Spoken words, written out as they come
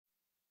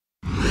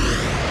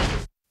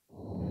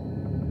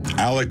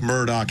Alec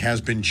Murdaugh has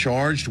been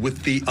charged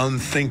with the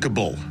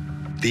unthinkable,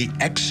 the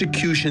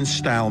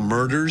execution-style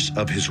murders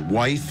of his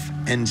wife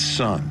and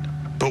son.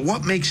 But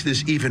what makes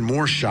this even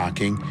more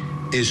shocking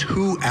is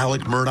who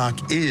Alec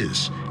Murdaugh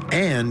is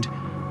and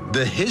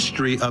the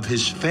history of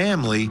his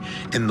family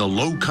in the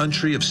low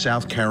country of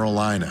South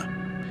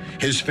Carolina.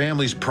 His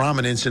family's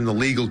prominence in the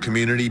legal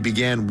community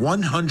began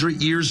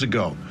 100 years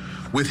ago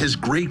with his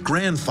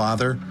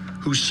great-grandfather,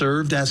 who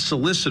served as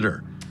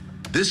solicitor.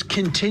 This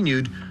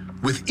continued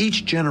with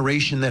each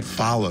generation that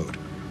followed.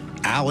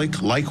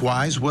 Alec,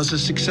 likewise, was a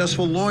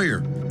successful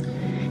lawyer.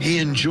 He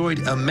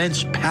enjoyed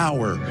immense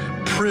power,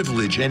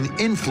 privilege, and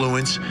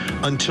influence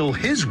until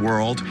his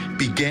world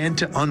began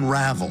to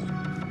unravel.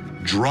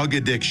 Drug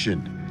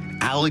addiction,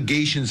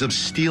 allegations of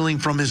stealing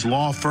from his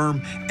law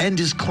firm and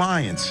his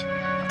clients,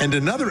 and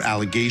another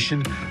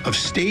allegation of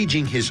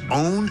staging his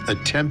own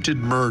attempted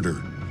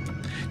murder.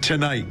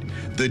 Tonight,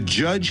 the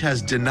judge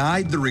has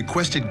denied the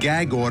requested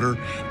gag order,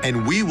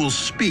 and we will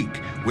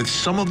speak with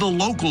some of the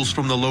locals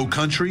from the Low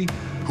Country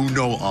who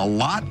know a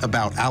lot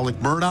about Alec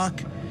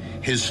Murdaugh,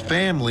 his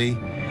family,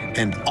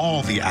 and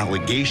all the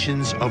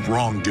allegations of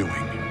wrongdoing.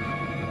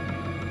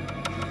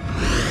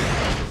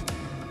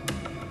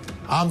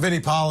 I'm Vinnie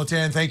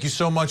Politan. Thank you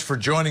so much for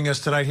joining us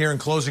tonight here in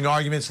Closing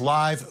Arguments,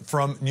 live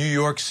from New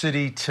York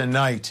City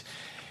tonight.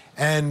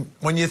 And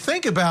when you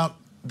think about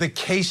the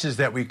cases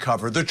that we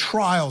cover, the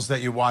trials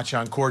that you watch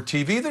on court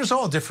TV, there's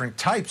all different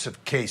types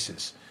of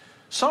cases.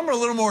 Some are a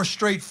little more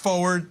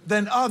straightforward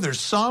than others.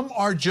 Some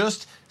are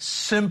just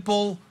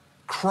simple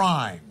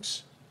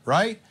crimes,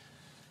 right?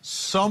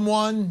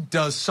 Someone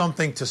does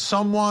something to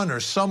someone, or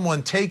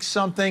someone takes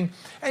something,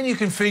 and you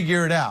can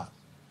figure it out.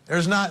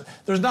 There's not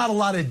a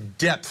lot of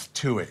depth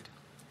to it.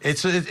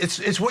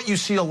 It's what you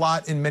see a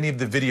lot in many of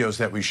the videos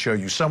that we show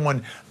you.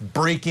 Someone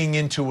breaking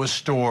into a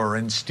store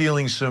and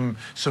stealing some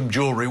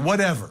jewelry,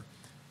 whatever.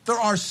 There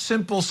are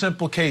simple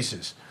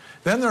cases.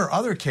 Then there are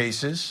other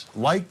cases,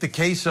 like the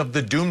case of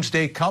the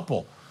Doomsday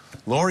couple,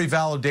 Lori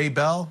Vallow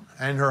Daybell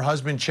and her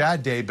husband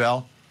Chad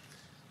Daybell,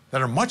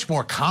 that are much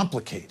more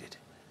complicated.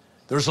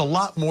 There's a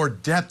lot more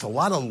depth, a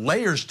lot of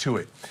layers to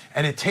it,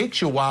 and it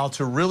takes you a while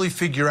to really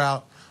figure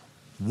out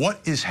what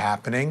is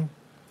happening,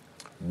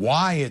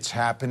 why it's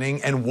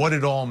happening, and what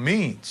it all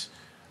means.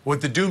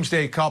 With the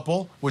Doomsday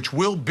couple, which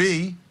will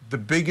be the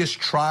biggest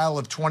trial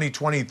of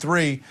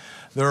 2023,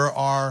 there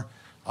are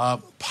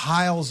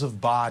piles of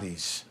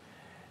bodies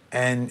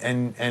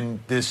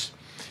and this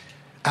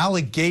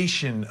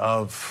allegation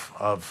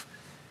of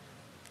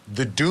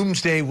the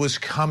doomsday was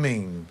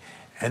coming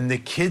and the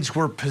kids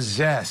were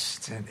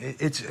possessed. And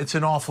it's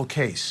an awful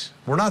case.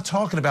 We're not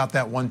talking about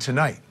that one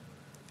tonight.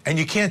 And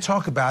you can't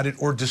talk about it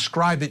or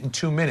describe it in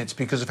 2 minutes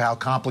because of how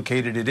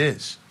complicated it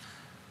is.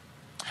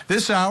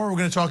 This hour, we're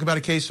going to talk about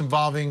a case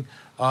involving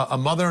a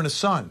mother and a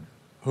son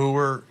who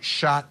were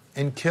shot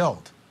and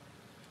killed.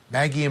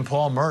 Maggie and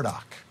Paul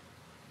Murdaugh.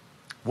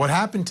 What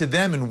happened to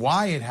them and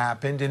why it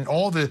happened and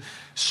all the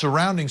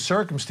surrounding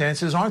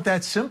circumstances aren't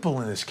that simple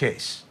in this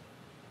case.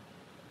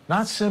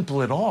 Not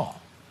simple at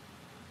all.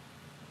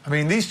 I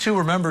mean, these two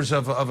were members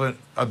of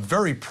a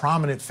very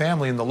prominent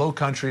family in the Low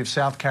Country of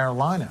South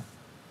Carolina.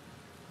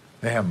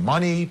 They have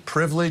money,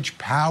 privilege,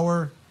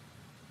 power,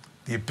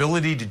 the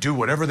ability to do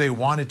whatever they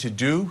wanted to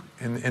do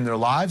in their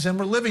lives, and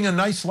were living a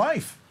nice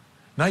life,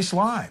 nice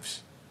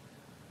lives.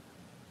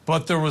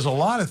 But there was a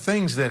lot of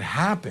things that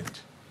happened,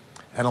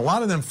 and a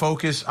lot of them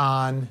focus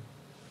on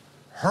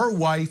her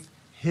wife,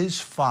 his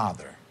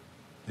father.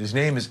 His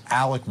name is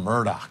Alec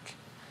Murdaugh,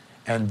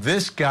 and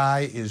this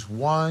guy is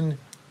one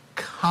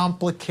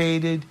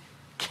complicated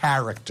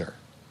character.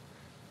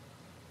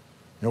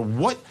 You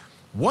know,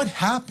 what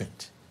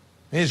happened?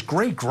 His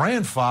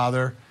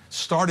great-grandfather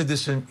started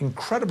this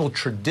incredible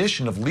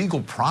tradition of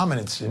legal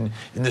prominence in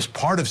this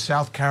part of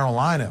South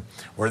Carolina,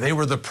 where they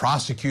were the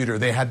prosecutor,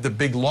 they had the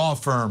big law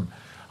firm,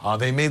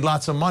 they made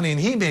lots of money,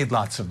 and he made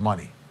lots of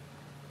money.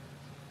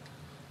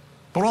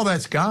 But all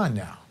that's gone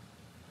now.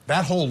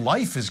 That whole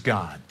life is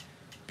gone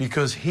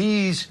because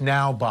he's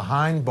now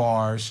behind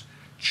bars,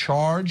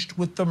 charged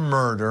with the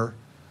murder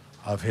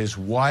of his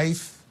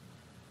wife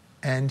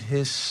and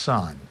his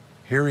son.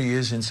 Here he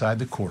is inside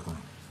the courtroom.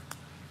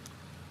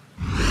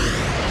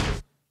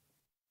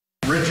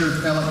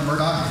 Richard Alec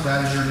Murdaugh, if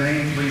that is your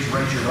name, please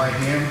raise your right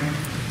hand.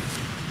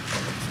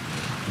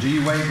 Do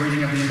you waive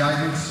reading of the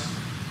indictments?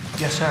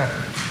 Yes, sir.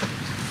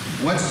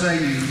 What say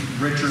you,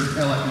 Richard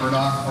Alec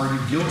Murdaugh? Are you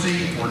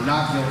guilty or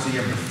not guilty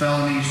of the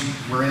felonies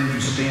wherein you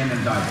stand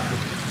indicted?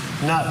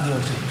 Not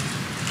guilty.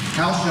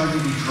 How shall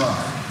you be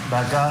tried?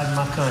 By God and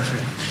my country.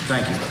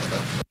 Thank you.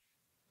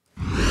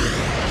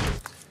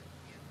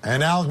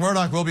 And Alec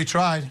Murdaugh will be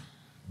tried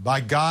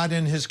by God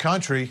and his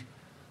country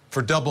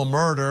for double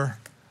murder.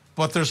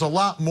 But there's a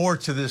lot more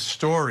to this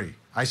story.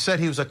 I said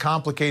he was a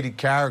complicated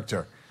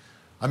character.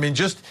 I mean,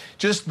 just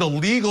the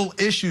legal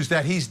issues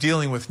that he's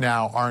dealing with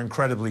now are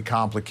incredibly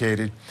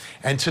complicated.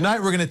 And tonight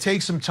we're going to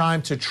take some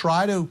time to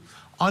try to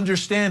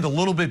understand a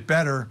little bit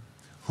better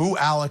who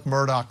Alec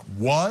Murdaugh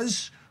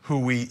was,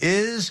 who he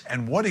is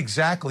and what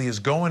exactly is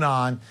going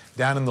on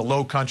down in the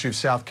low country of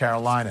South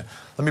Carolina.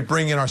 Let me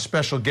bring in our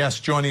special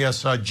guest joining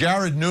us,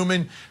 Jared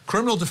Newman,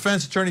 criminal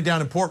defense attorney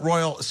down in Port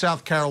Royal,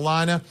 South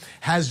Carolina,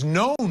 has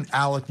known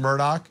Alec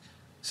Murdaugh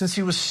since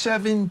he was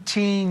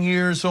 17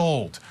 years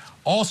old.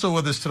 Also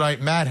with us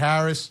tonight, Matt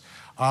Harris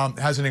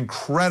has an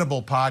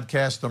incredible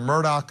podcast, the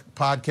Murdaugh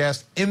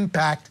podcast,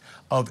 Impact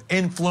of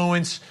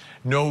Influence,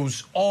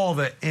 knows all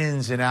the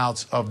ins and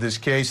outs of this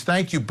case.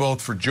 Thank you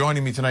both for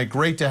joining me tonight.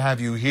 Great to have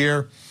you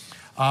here.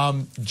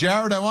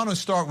 Jared, I want to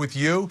start with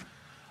you.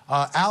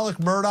 Alec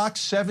Murdaugh,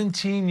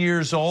 17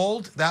 years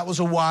old. That was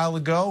a while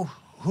ago.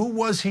 Who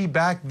was he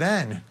back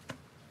then?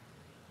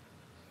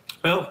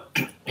 Well,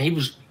 he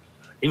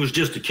was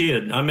just a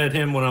kid. I met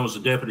him when I was a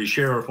deputy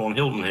sheriff on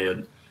Hilton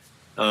Head.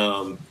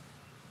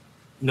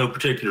 No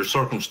particular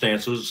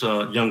circumstances.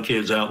 Young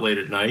kids out late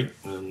at night,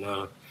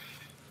 and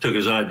took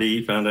his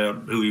ID, found out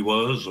who he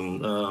was,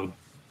 and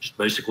just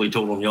basically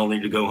told him, y'all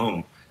need to go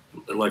home,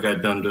 like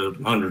I'd done to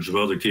hundreds of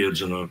other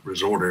kids in a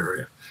resort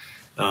area.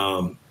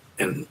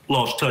 And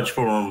lost touch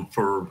for him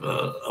for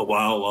a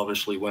while,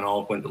 obviously went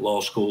to law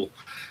school.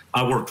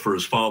 I worked for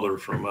his father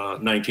from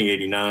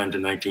 1989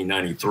 to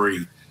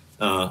 1993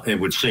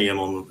 and would see him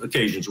on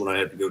occasions when I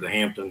had to go to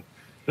Hampton.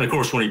 And, of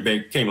course, when he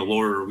became a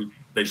lawyer, we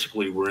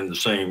basically were in the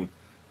same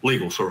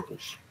legal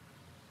circles.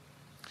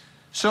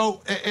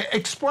 So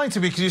explain to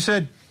me, because you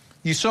said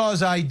you saw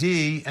his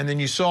ID and then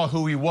you saw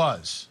who he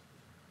was,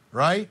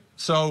 right?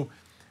 So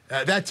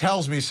that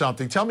tells me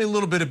something. Tell me a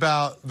little bit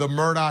about the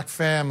Murdaugh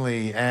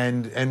family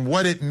and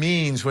what it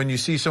means when you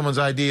see someone's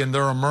ID and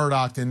they're a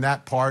Murdaugh in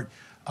that part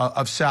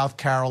of South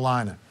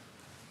Carolina.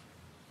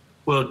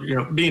 Well, you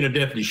know, being a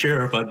deputy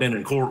sheriff, I'd been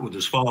in court with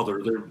his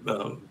father.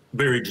 They're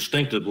very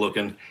distinctive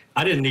looking.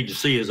 I didn't need to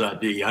see his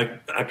ID.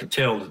 I could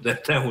tell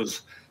that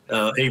was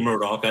a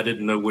Murdaugh. I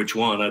didn't know which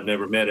one. I'd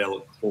never met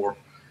Alec before.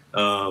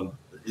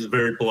 He's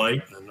very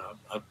polite, and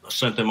I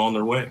sent them on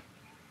their way.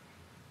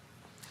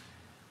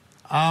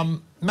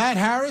 Matt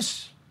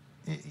Harris,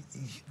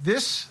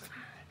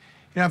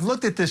 I've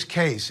looked at this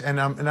case, and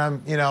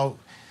I'm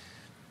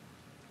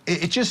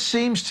it just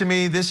seems to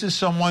me this is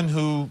someone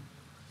who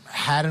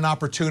had an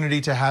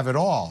opportunity to have it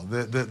all,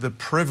 the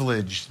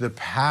privilege, the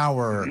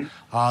power,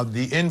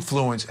 the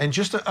influence, and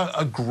just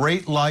a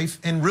great life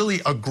and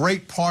really a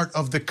great part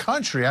of the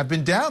country. I've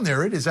been down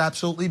there. It is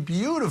absolutely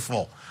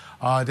beautiful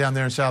down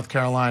there in South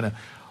Carolina.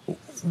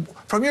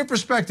 From your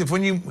perspective,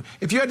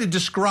 if you had to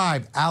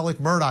describe Alec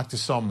Murdaugh to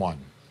someone,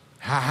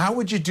 how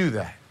would you do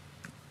that?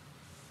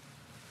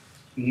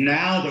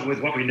 Now that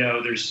with what we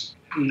know, there's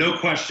no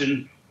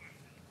question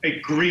a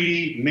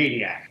greedy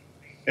maniac,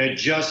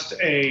 just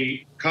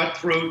a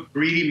cutthroat,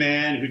 greedy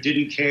man who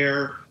didn't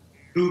care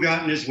who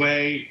got in his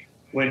way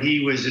when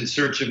he was in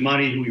search of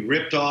money, who he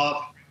ripped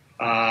off,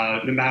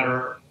 no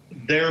matter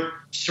their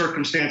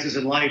circumstances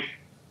in life,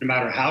 no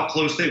matter how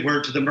close they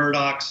were to the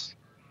Murdaughs.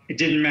 It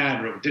didn't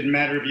matter. It didn't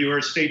matter if you were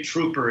a state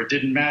trooper. It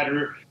didn't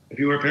matter if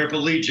you were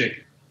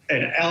paraplegic.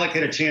 And Alec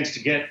had a chance to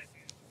get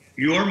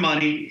your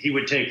money, he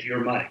would take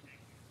your money.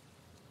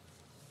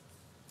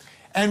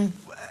 And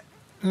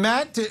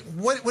Matt,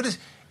 what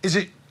is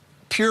it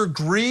pure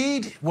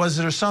greed? Was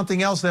there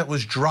something else that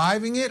was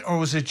driving it, or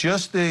was it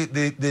just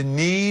the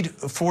need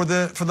for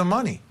the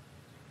money?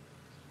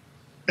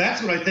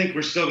 That's what I think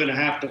we're still going to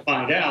have to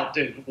find out.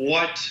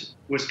 What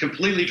was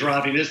completely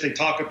driving this? They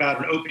talk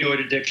about an opioid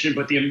addiction,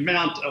 but the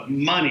amount of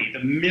money, the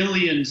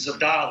millions of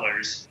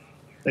dollars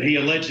that he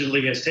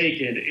allegedly has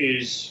taken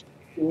is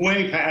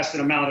way past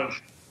an amount of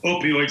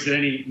opioids that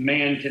any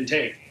man can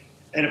take.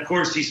 And of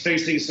course, he's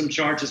facing some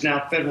charges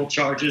now, federal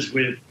charges,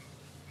 with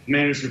a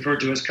man who's referred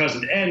to as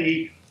Cousin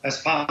Eddie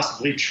as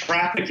possibly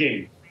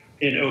trafficking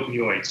in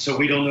opioids. So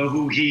we don't know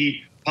who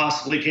he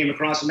possibly came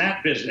across in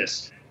that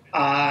business.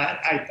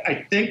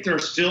 I think there are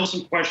still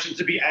some questions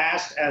to be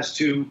asked as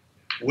to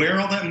where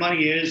all that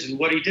money is and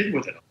what he did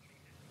with it.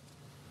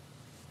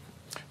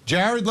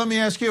 Jared, let me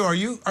ask you, are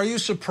you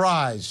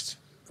surprised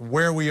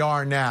where we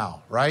are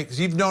now, right? Because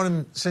you've known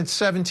him since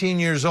 17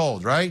 years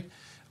old, right?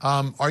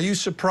 Are you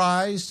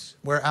surprised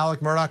where Alec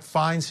Murdaugh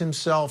finds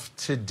himself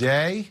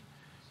today?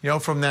 You know,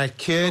 from that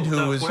kid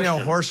who was,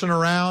 horsing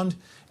around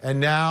and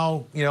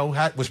now,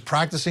 was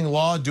practicing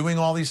law, doing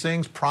all these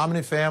things,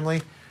 prominent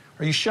family.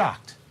 Are you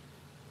shocked?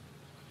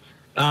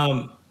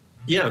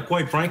 Yeah,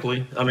 quite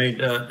frankly. I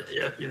mean,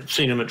 I've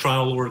seen him at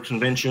trial lawyer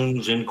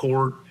conventions, in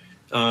court.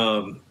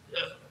 I'm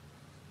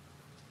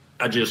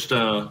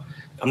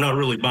not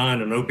really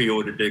buying an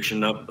opioid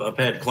addiction. I've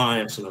had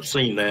clients and I've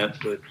seen that,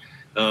 but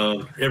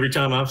every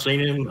time I've seen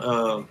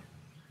him,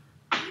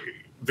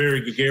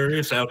 very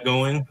gregarious,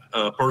 outgoing,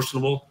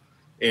 personable,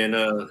 and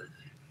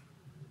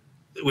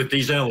with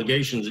these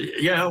allegations,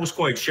 I was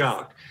quite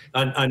shocked.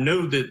 I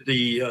know that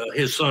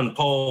his son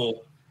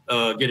Paul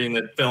getting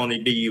that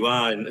felony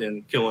DUI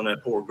and killing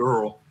that poor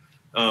girl,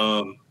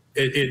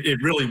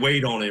 it really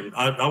weighed on him.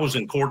 I was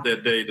in court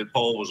that day that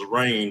Paul was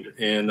arraigned,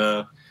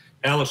 and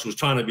Alice was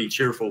trying to be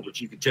cheerful, but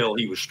you could tell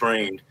he was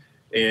strained.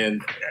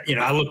 And,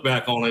 I look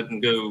back on it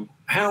and go,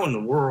 how in the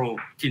world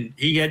can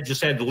he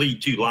just had to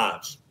lead 2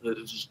 lives?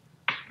 There's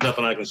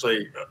nothing I can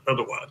say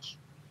otherwise.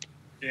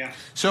 Yeah.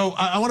 So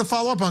I want to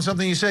follow up on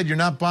something you said. You're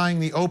not buying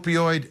the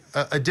opioid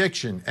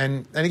addiction.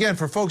 And again,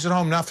 for folks at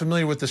home not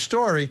familiar with the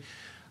story,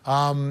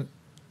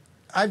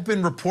 I've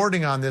been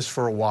reporting on this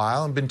for a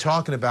while and been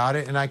talking about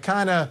it, and I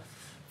kind of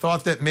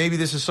thought that maybe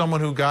this is someone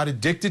who got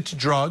addicted to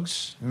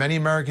drugs. Many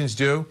Americans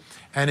do.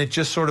 And it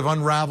just sort of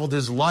unraveled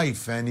his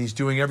life, and he's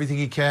doing everything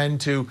he can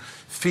to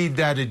feed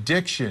that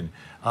addiction.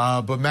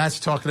 But Matt's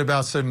talking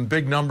about some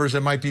big numbers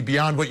that might be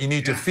beyond what you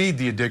need to feed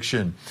the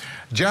addiction.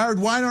 Jared,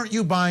 why aren't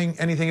you buying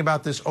anything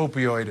about this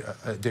opioid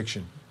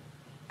addiction?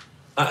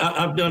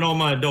 I've done all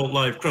my adult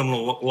life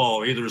criminal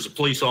law, either as a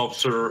police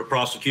officer or a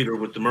prosecutor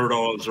with the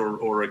Murdaughs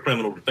or a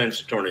criminal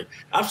defense attorney.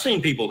 I've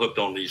seen people hooked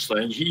on these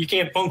things. You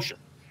can't function.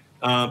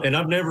 And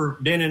I've never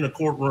been in a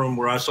courtroom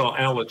where I saw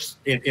Alex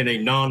in a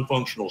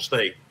non-functional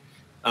state.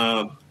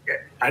 I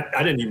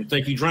didn't even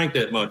think he drank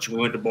that much. We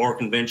went to bar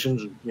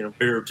conventions,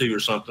 beer or 2 or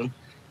something.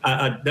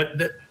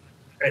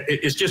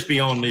 It's just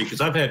beyond me,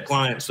 because I've had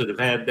clients that have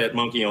had that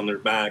monkey on their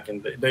back,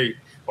 and they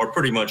are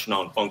pretty much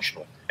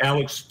non-functional.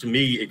 Alex, to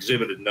me,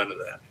 exhibited none of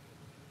that.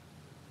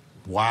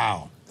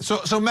 Wow.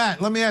 So Matt,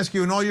 let me ask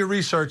you, in all your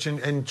research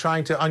and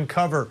trying to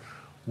uncover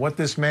what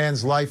this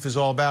man's life is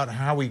all about,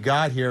 how he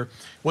got here,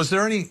 was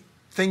there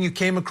anything you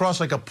came across,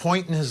 like a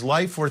point in his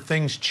life where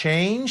things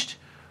changed?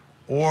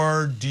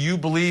 Or do you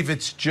believe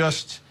it's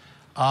just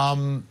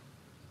part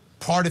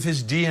of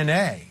his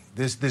DNA,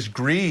 this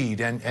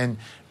greed, and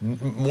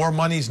more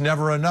money's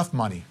never enough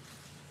money?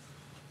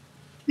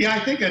 Yeah, I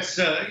think that's,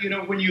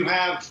 when you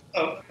have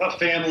a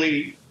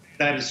family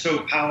that is so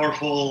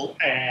powerful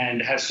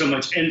and has so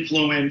much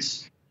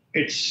influence,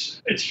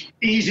 it's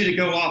easy to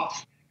go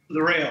off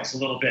the rails a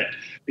little bit,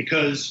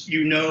 because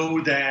you know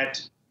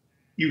that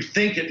you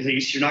think at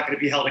least you're not going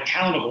to be held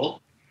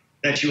accountable,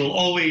 that you will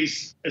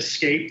always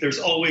escape. There's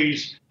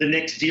always the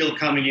next deal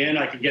coming in.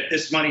 I can get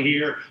this money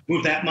here,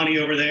 move that money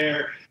over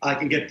there. I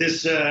can get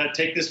this,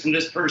 take this from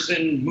this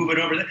person, move it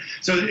over there.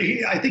 So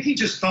I think he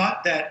just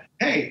thought that,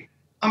 hey,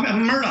 I'm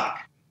Murdaugh.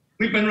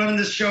 We've been running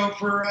this show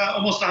for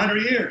almost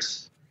 100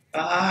 years.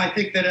 I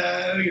think that,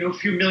 a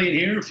few million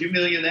here, a few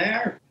million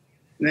there.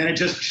 And then it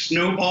just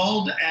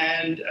snowballed,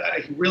 and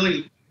he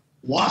really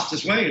lost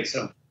his way at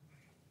some.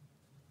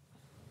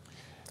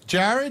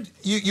 Jared,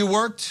 you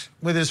worked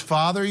with his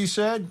father, you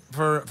said,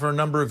 for a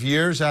number of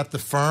years at the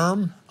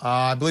firm.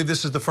 I believe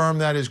this is the firm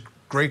that his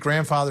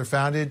great-grandfather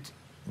founded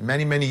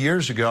many, many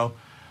years ago.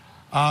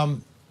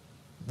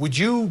 Would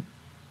you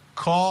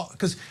call,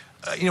 because,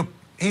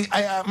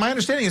 my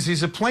understanding is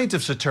he's a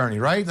plaintiff's attorney,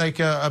 right? Like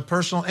a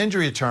personal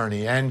injury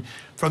attorney. And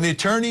from the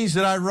attorneys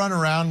that I run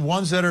around,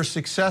 ones that are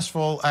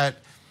successful at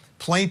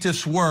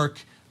plaintiff's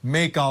work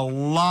make a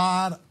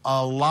lot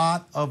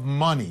of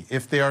money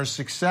if they are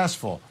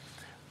successful.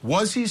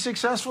 Was he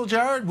successful,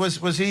 Jared?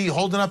 Was he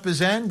holding up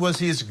his end? Was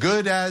he as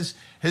good as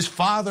his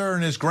father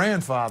and his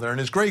grandfather and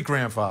his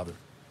great-grandfather?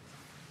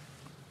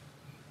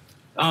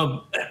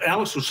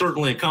 Alex was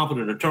certainly a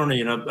competent attorney,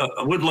 and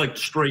I would like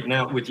to straighten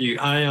out with you.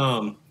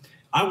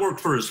 I worked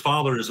for his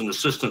father as an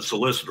assistant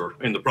solicitor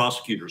in the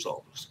prosecutor's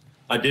office.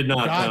 I did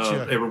not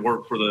ever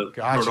work for the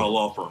Murdaugh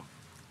law firm.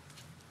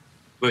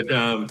 But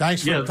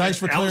thanks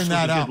for clearing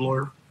that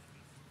out.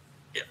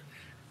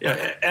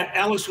 Yeah,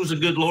 Alex was a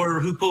good lawyer.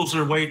 Who pulls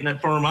their weight in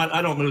that firm?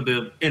 I don't know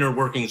the inner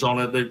workings on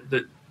it.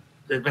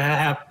 They've a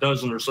half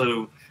dozen or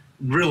so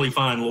really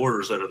fine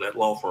lawyers out of that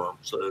law firm.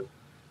 So,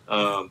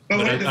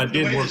 I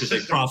did work as a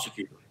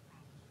prosecutor.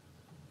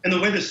 And the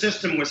way the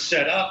system was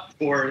set up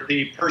for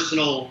the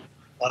personal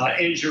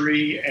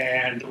injury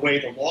and the way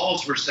the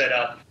laws were set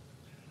up,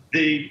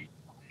 the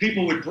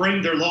people would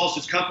bring their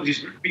lawsuits,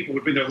 people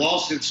would bring their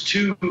lawsuits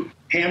to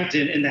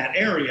Hampton in that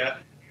area.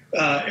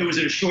 It was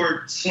an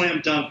assured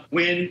slam dunk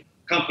win.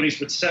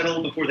 Companies would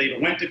settle before they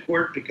even went to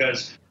court,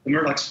 because the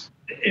Murdaughs,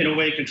 in a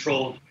way,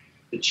 controlled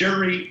the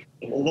jury.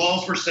 The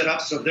laws were set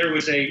up. So if there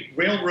was a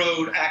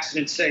railroad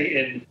accident, say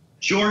in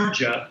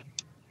Georgia,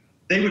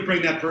 they would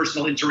bring that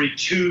personal injury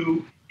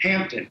to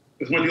Hampton.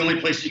 It was one of the only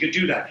places you could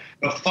do that.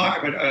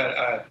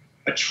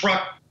 A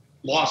truck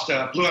blew out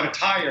a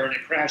tire and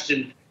it crashed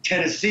in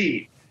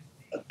Tennessee.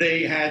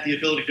 They had the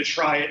ability to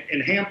try it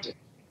in Hampton.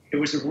 It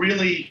was a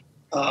really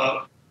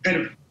kind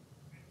of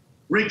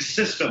rigged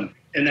system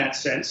in that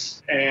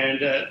sense, and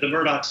the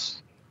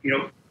Murdaughs,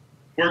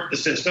 worked the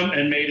system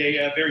and made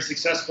a very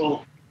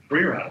successful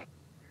career out of it.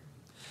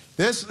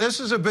 This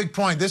is a big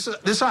point.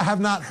 This I have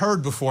not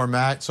heard before,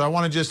 Matt. So I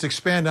want to just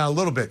expand on a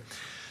little bit.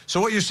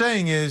 So what you're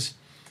saying is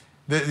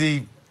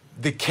the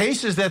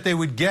cases that they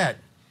would get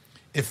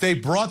if they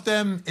brought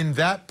them in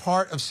that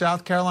part of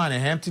South Carolina,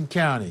 Hampton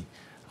County.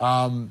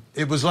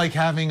 It was like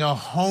having a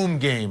home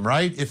game,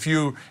 right? If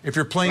you're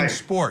playing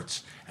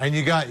sports. And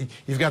you've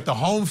got the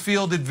home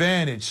field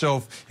advantage.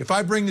 So if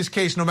I bring this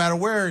case, no matter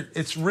where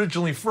it's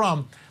originally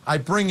from, I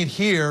bring it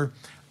here,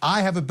 I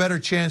have a better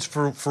chance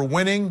for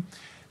winning.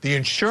 The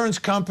insurance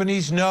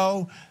companies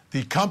know,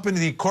 The company,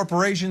 the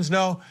corporations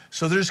know,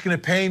 so they're just going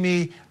to pay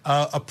me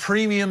a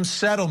premium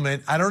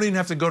settlement. I don't even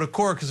have to go to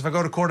court, because if I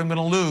go to court, I'm going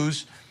to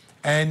lose.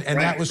 And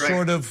that was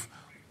sort of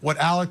what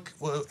Alec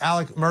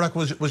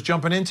Murdaugh was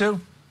jumping into?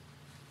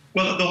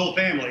 Well, the whole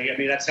family. I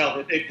mean, that's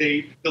how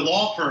the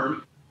law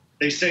firm,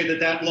 they say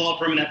that law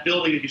firm and that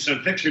building that you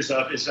sent pictures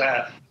of is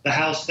the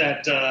house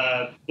that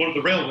one of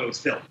the railroads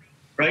built,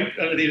 right?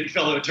 The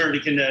fellow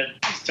attorney can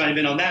chime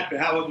in on that, but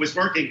how it was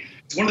working.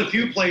 It's one of the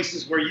few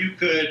places where you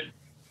could,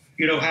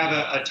 have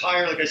a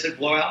tire, like I said,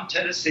 blow out in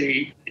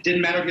Tennessee. It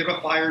didn't matter if you have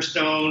a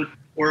Firestone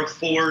or a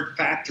Ford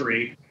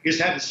factory. You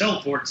just had to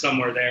sell Ford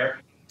somewhere there.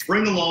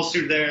 Bring the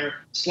lawsuit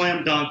there,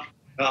 slam dunk.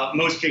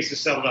 Most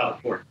cases settled out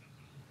of court.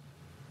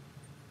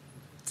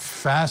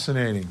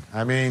 Fascinating.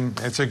 I mean,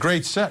 it's a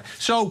great set.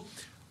 So,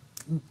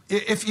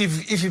 if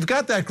you've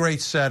got that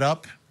great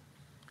setup,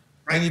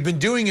 and you've been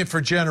doing it for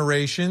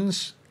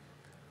generations,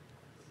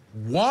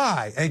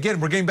 why? And again,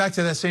 we're getting back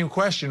to that same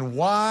question.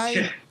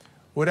 Why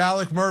would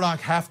Alec Murdaugh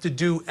have to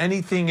do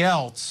anything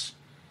else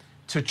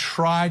to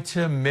try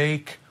to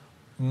make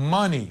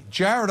money?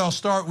 Jared, I'll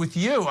start with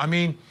you. I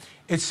mean,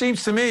 it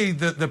seems to me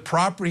that the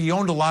property, he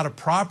owned a lot of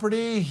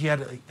property. He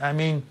had, I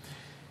mean,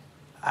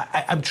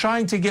 I'm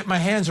trying to get my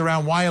hands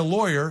around why a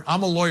lawyer.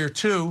 I'm a lawyer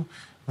too.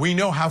 We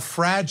know how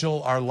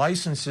fragile our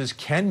licenses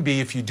can be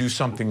if you do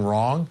something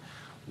wrong.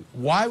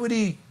 Why would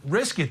he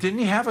risk it? Didn't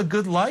he have a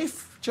good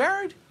life,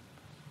 Jared?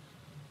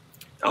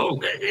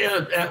 Oh,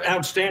 yeah,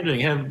 outstanding.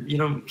 Have,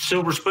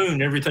 silver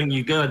spoon, everything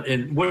you got.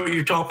 And what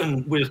you're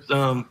talking with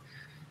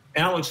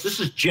Alex, this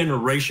is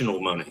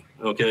generational money,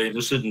 okay?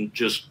 This isn't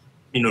just,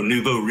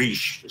 nouveau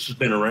riche. This has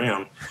been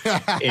around.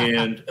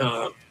 And,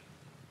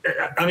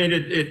 I mean,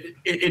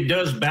 it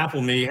does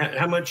baffle me.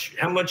 How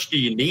much do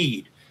you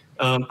need?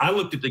 I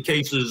looked at the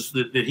cases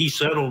that he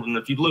settled, and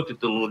if you look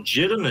at the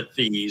legitimate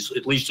fees,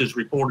 at least as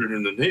reported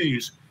in the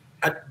news,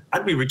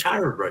 I'd be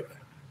retired right now.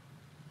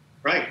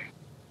 Right.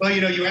 Well,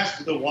 you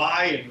asked the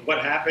why and what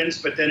happens,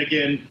 but then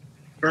again,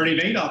 Bernie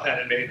Madoff had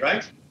it made,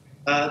 right?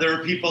 There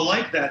are people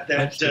like that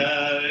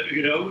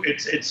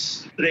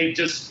they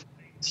just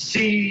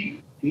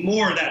see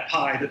more of that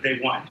pie that they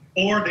want,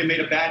 or they made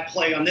a bad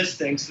play on this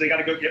thing, so they got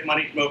to go get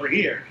money from over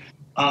here.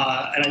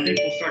 And I think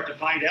we'll start to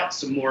find out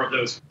some more of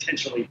those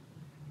potentially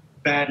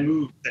bad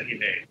moves that he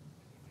made.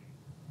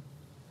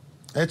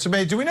 It's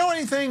amazing. Do we know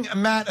anything,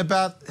 Matt,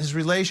 about his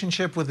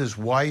relationship with his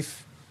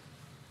wife?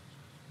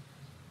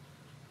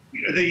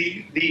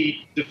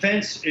 The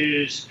defense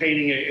is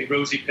painting a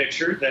rosy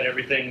picture that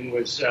everything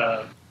was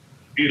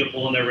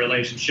beautiful in their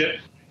relationship.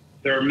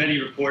 There are many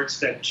reports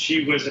that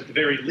she was, at the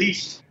very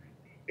least,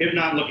 if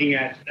not looking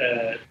at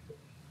the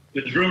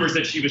rumors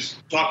that she was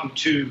talking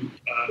to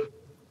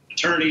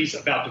attorneys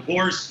about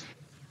divorce,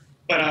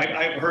 but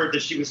I've heard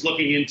that she was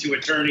looking into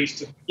attorneys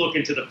to look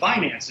into the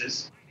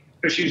finances,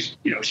 because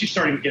she's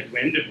starting to get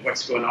wind of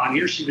what's going on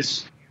here. She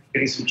was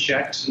getting some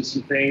checks and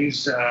some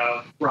things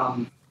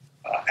from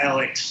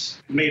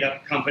Alec's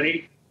made-up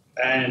company,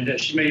 and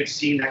she may have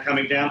seen that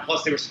coming down.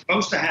 Plus, they were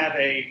supposed to have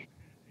a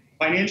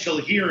financial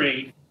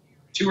hearing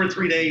 2 or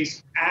 3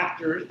 days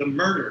after the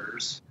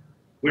murders,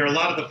 where a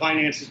lot of the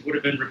finances would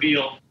have been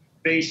revealed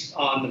based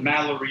on the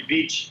Mallory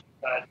Beach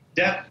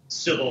death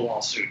civil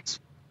lawsuits.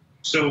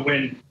 So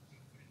when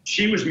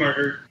she was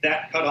murdered,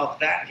 that cut off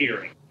that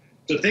hearing.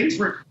 So things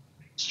were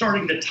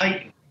starting to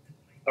tighten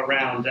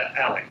around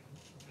Alec.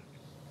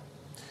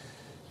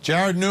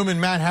 Jared Newman,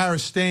 Matt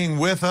Harris staying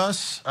with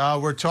us.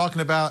 We're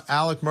talking about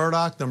Alec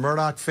Murdaugh, the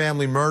Murdaugh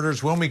family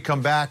murders. When we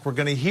come back, we're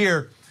going to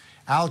hear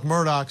Alec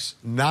Murdaugh's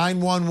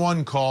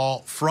 911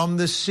 call from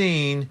the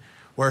scene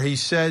where he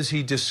says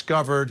he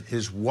discovered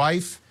his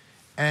wife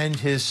and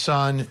his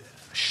son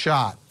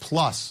shot.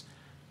 Plus,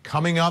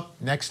 coming up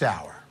next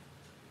hour.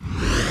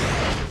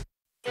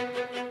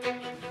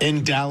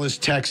 In Dallas,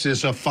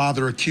 Texas, a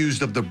father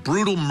accused of the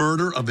brutal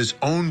murder of his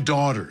own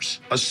daughters,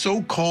 a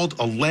so-called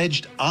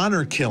alleged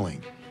honor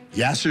killing.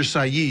 Yasser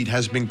Saeed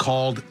has been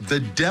called the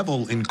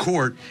devil in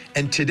court,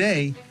 and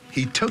today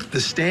he took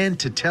the stand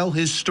to tell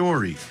his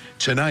story.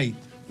 Tonight,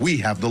 we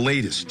have the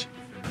latest.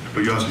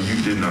 But Yasser,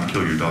 you did not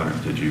kill your daughters,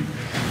 did you?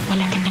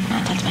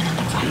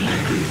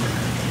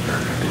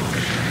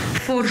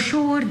 For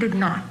sure did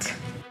not.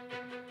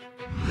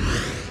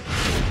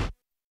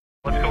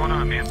 What's going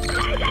on, man?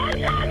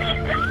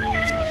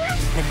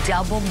 The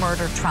double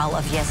murder trial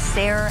of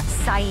Yasser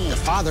Saeed. The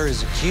father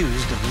is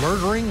accused of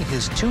murdering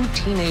his 2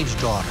 teenage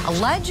daughters.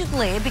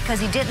 Allegedly because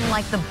he didn't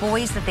like the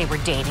boys that they were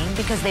dating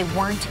because they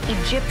weren't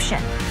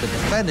Egyptian. The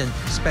defendant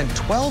spent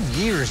 12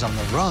 years on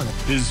the run.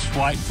 His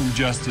flight from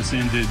justice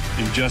ended,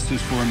 and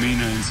justice for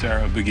Amina and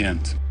Sarah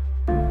begins.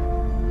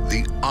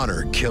 The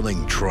Honor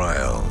Killing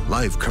Trial.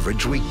 Live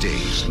coverage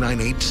weekdays,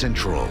 9/8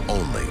 Central,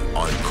 only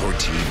on Court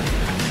TV.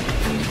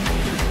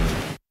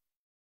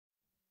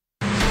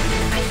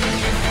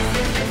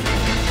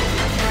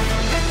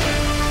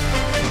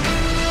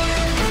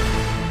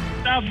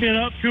 I've been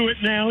up to it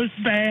now. It's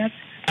bad.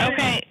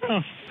 Okay.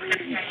 Oh.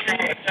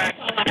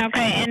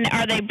 Okay, and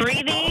are they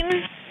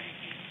breathing?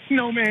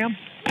 No, ma'am.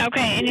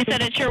 Okay, and you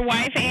said it's your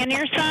wife and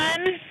your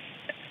son?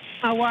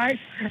 my wife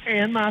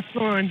and my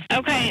son.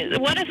 Okay,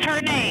 what is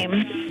her name?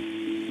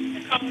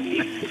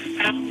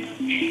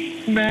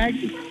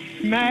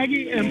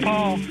 Maggie and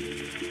Paul.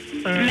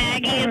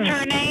 Maggie is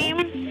her name?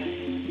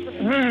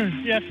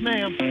 Yes,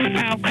 ma'am.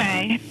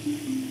 Okay.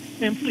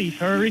 And please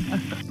hurry.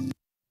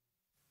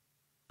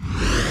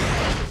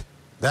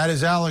 That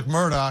is Alec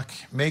Murdaugh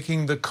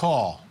making the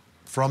call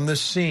from the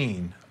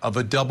scene of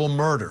a double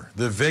murder.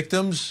 The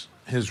victims,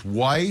 his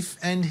wife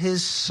and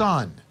his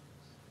son.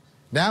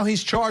 Now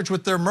he's charged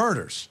with their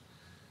murders.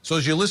 So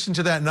as you listen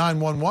to that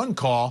 911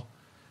 call,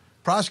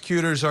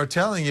 prosecutors are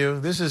telling you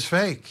this is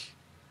fake.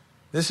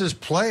 This is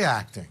play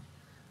acting.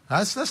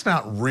 That's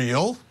not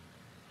real.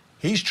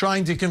 He's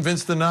trying to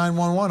convince the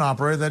 911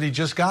 operator that he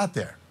just got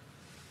there.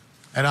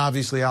 And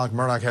obviously Alec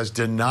Murdaugh has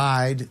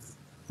denied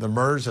the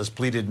murders, has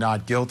pleaded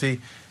not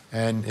guilty,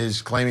 and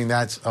is claiming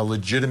that's a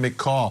legitimate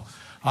call.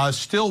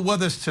 Still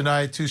with us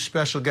tonight, two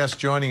special guests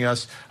joining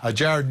us.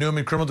 Jared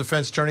Newman, criminal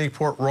defense attorney,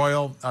 Port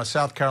Royal,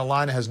 South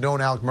Carolina, has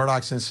known Alec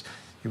Murdaugh since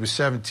he was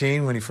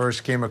 17 when he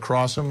first came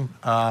across him.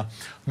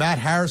 Matt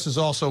Harris is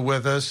also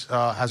with us,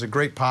 has a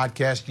great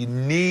podcast. You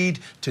need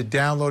to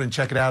download and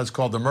check it out. It's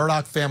called The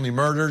Murdaugh Family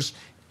Murders,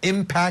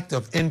 Impact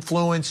of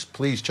Influence.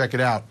 Please check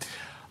it out.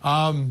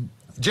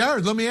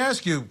 Jared, let me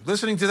ask you,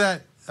 listening to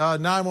that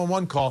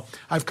 911 call,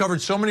 I've covered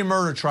so many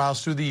murder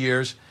trials through the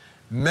years.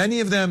 Many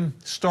of them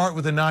start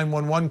with a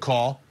 911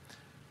 call,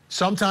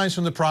 sometimes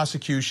from the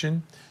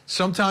prosecution,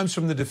 sometimes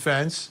from the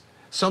defense,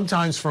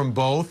 sometimes from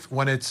both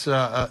when it's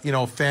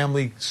a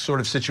family sort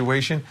of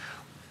situation.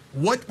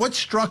 What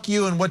struck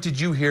you and what did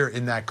you hear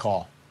in that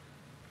call?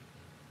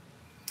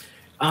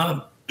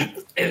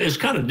 It's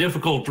kind of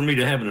difficult for me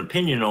to have an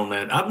opinion on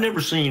that. I've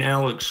never seen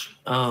Alex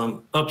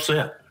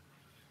upset.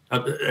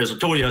 As I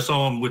told you, I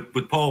saw him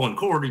with Paul in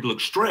court. He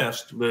looked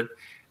stressed, but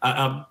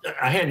I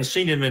hadn't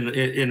seen him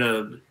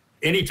in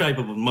any type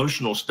of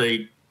emotional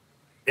state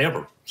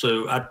ever.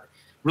 So I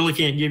really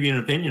can't give you an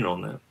opinion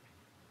on that.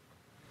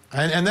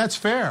 And that's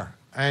fair.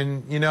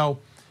 And, a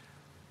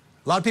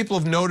lot of people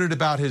have noted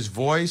about his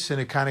voice,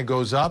 and it kind of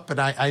goes up. And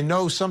I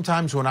know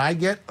sometimes when I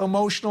get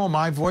emotional,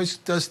 my voice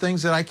does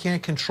things that I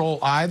can't control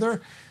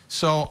either.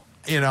 So,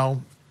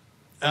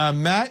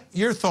 Matt,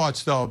 your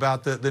thoughts, though,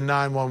 about the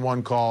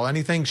 911 call.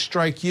 Anything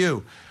strike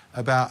you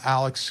about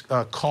Alec's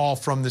call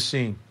from the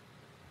scene?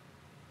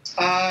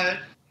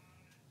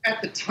 At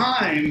the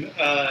time,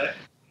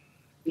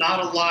 not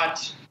a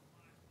lot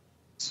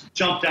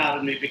jumped out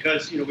at me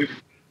because, you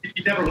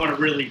never want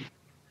to really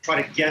try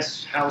to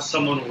guess how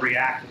someone will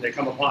react when they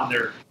come upon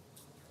their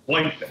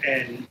wife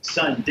and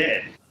son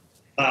dead.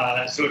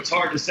 So it's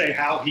hard to say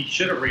how he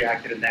should have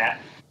reacted in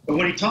that. But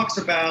when he talks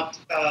about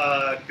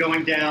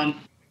going down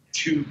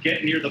to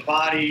get near the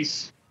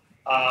bodies,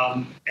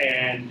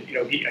 and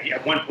he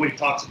at one point he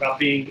talks about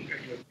being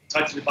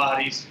touching the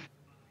bodies.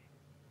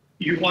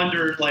 You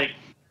wonder,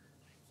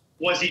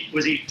 was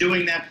he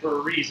doing that for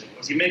a reason?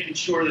 Was he making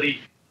sure that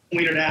he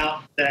pointed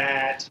out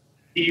that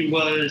he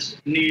was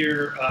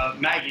near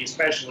Maggie,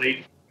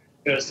 especially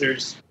because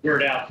there's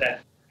word out that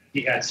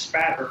he had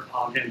spat her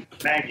on him,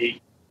 Maggie?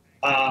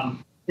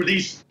 Were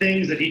these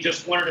things that he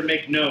just wanted to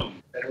make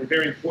known that were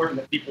very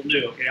important that people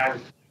knew? Okay, I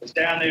was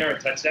down there, I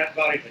touched that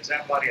body,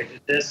 I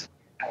did this.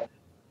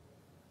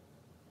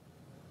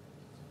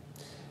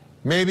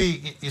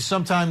 Maybe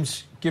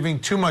sometimes giving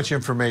too much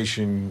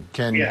information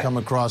can come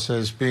across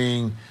as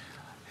being,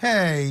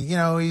 hey,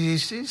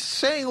 he's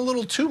saying a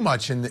little too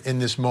much in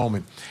this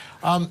moment.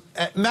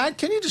 Matt,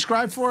 can you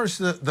describe for us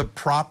the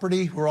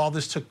property where all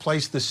this took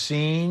place, the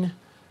scene,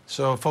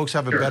 so folks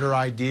have a better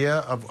idea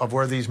of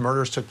where these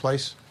murders took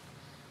place?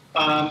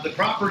 The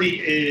property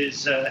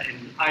is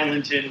in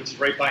Islandton, which is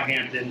right by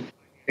Hampton.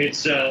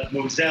 It's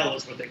Moselle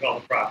is what they call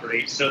the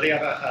property. So they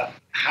have a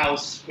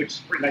house, which is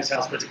a pretty nice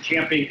house, but it's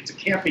a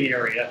camping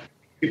area.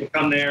 People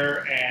come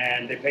there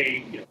and they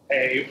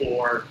pay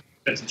or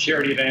done some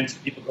charity events.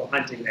 People go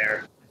hunting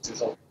there.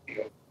 There's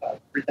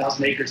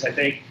 3,000 acres, I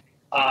think.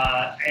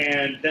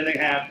 And then they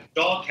have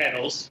dog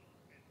kennels,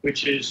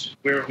 which is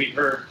where we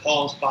heard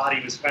Paul's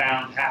body was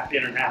found half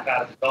in and half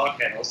out of the dog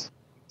kennels.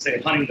 So they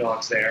have hunting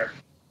dogs there.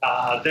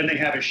 Then they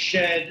have a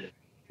shed,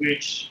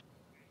 which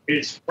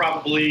is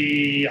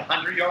probably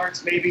 100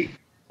 yards maybe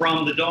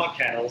from the dog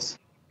kennels.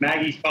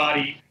 Maggie's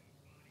body,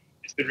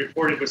 it's been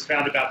reported, was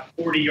found about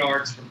 40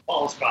 yards from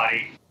Paul's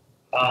body,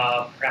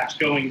 perhaps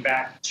going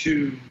back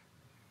to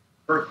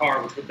her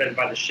car, which would have been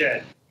by the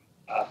shed,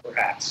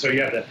 perhaps. So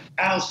you have the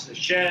house, the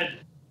shed,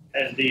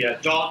 and the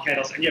dog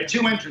kennels, and you have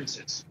two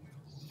entrances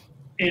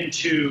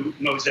into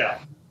Moselle.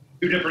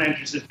 Two different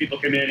entrances people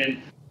come in,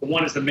 and the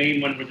one is the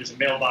main one where there's a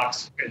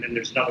mailbox, and then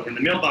there's another one.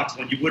 The mailbox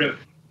one, you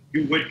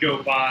would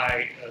go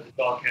by the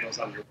dog kennels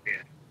on your way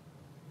in.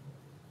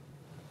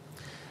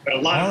 But a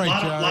lot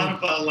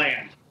of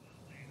land.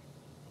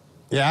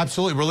 Yeah,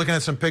 absolutely. We're looking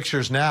at some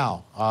pictures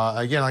now.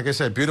 Again, like I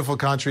said, beautiful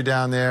country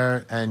down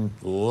there and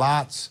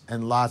lots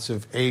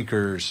of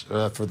acres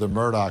for the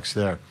Murdaughs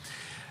there.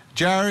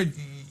 Jared,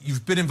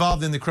 you've been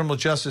involved in the criminal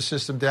justice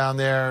system down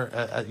there,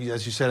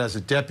 as you said, as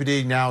a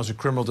deputy, now as a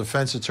criminal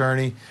defense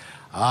attorney.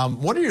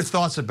 What are your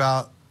thoughts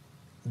about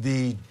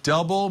the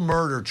double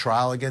murder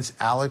trial against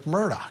Alec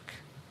Murdaugh?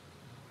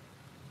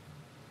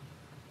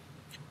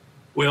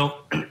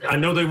 Well, I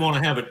know they want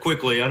to have it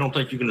quickly. I don't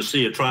think you're going to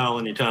see a trial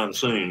anytime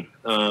soon.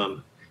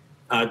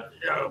 I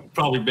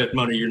probably bet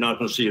money you're not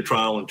going to see a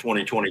trial in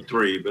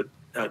 2023, but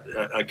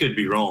I could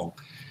be wrong.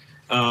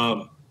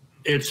 I'm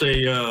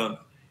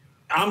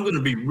going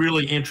to be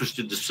really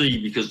interested to see,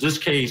 because this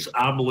case,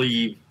 I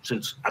believe,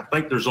 since I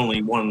think there's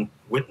only one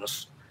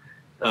witness,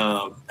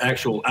 I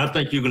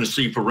think you're going to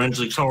see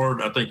forensics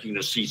hard. I think you're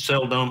going to see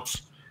cell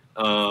dumps.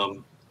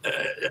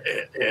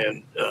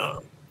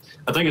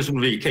 I think it's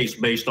going to be a case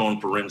based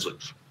on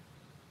forensics.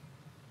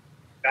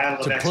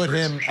 To put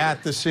him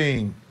at the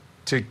scene,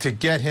 to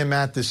get him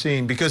at the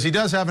scene, because he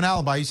does have an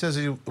alibi. He says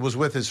he was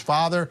with his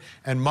father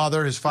and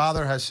mother. His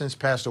father has since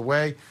passed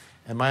away,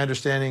 and my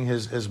understanding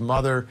his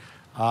mother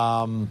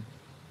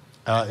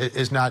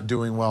is not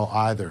doing well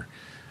either.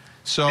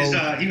 So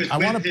he was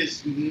with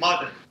his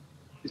mother.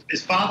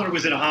 His father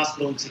was in a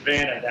hospital in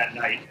Savannah that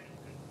night.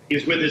 He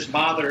was with his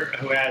mother,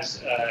 who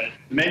has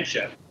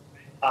dementia.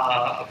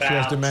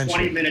 About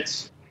 20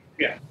 minutes.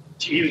 Yeah,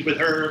 he was with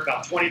her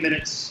about 20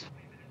 minutes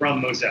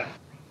from Moselle.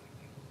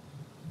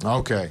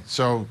 Okay,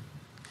 so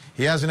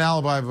he has an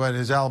alibi, but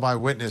his alibi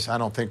witness, I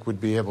don't think, would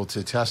be able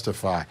to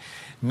testify.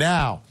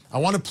 Now, I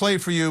want to play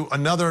for you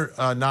another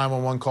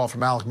 911 call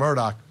from Alec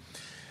Murdaugh.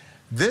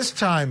 This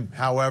time,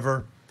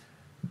 however,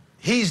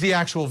 he's the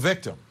actual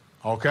victim,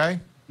 okay?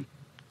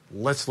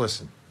 Let's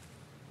listen.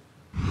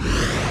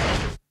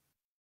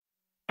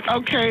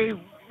 Okay,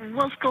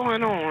 what's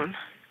going on?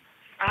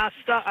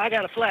 I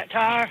got a flat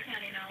tire,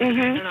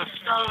 and I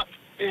stopped,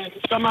 and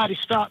somebody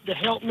stopped to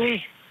help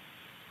me.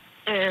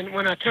 And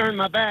when I turned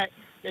my back,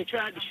 they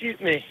tried to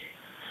shoot me.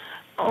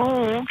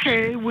 Oh,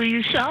 okay. Were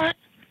you shot?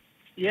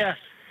 Yes,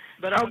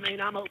 but I mean,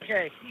 I'm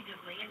okay.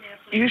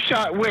 You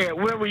shot where?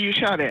 Where were you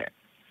shot at?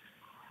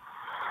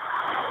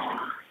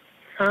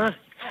 Huh?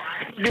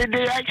 Did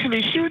they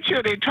actually shoot you,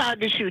 or they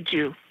tried to shoot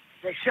you?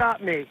 They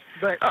shot me,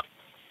 but...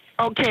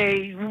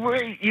 okay,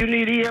 you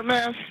need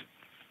EMS?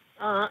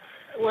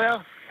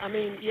 Well, I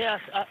mean, yes,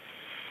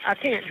 I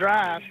can't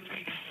drive.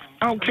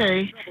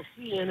 Okay. I'm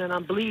seeing, and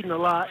I'm bleeding a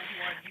lot.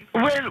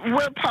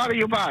 Where part of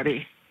your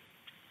body?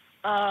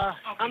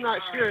 I'm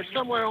not sure.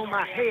 Somewhere on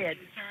my head.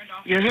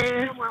 Your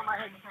head? Somewhere on my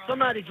head.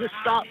 Somebody just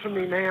stopped for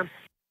me, ma'am.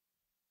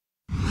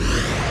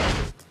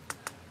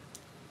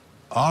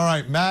 All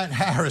right, Matt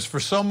Harris, for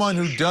someone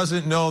who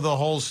doesn't know the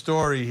whole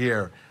story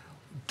here,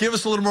 give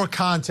us a little more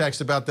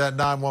context about that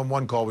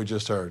 911 call we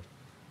just heard.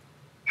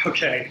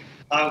 Okay.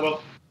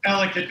 Well,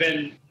 Alec had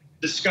been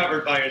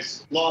discovered by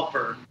his law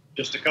firm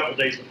just a couple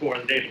days before,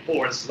 the day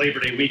before. It's Labor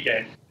Day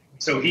weekend.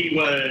 So he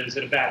was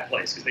in a bad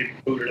place because they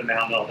booted him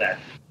out and all that.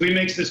 So he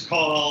makes this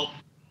call,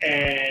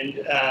 and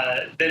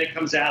then it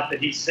comes out that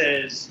he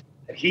says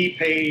that he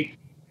paid,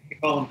 they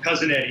call him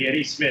Cousin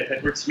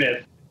Edward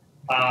Smith,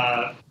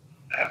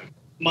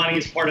 money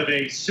as part of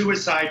a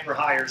suicide for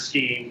hire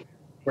scheme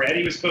where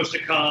Eddie was supposed to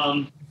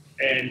come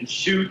and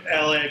shoot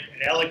Alec,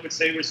 and Alec would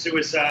say it was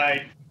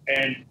suicide,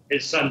 and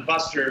his son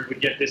Buster would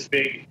get this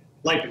big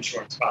life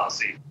insurance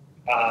policy.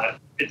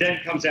 It then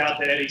comes out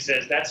that Eddie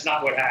says that's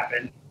not what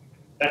happened.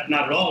 That's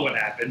not at all what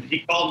happened. He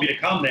called me to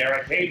come there.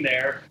 I came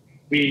there.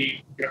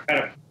 We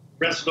kind of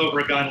wrestled over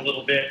a gun a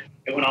little bit.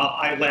 It went off.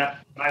 I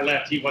left. When I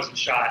left, he wasn't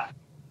shot.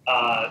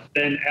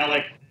 Then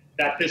Alec,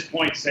 at this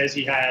point, says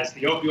he has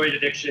the opioid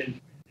addiction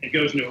and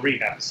goes into a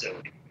rehab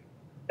facility.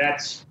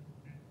 That's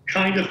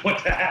kind of what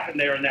happened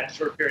there in that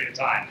short period of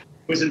time.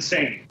 It was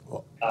insane.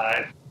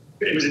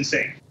 It was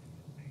insane.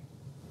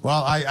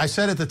 Well, I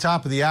said at the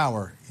top of the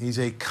hour, he's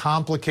a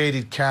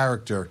complicated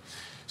character.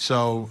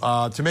 So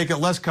to make it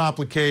less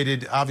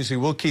complicated, obviously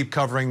we'll keep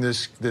covering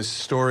this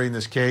story and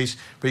this case.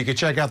 But you can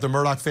check out the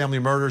Murdaugh Family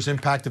Murders,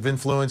 Impact of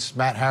Influence,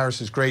 Matt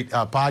Harris's great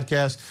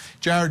podcast.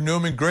 Jared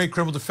Newman, great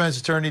criminal defense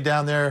attorney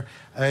down there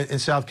in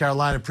South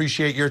Carolina.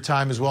 Appreciate your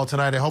time as well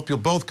tonight. I hope you'll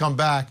both come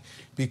back,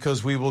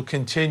 because we will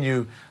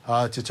continue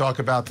to talk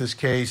about this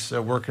case,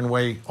 working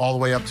all the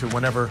way up to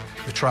whenever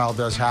the trial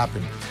does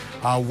happen.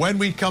 When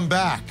we come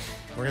back,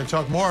 we're going to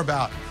talk more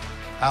about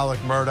Alec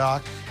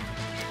Murdaugh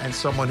and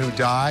someone who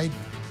died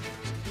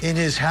in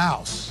his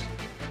house.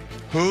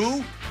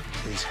 Who?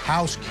 His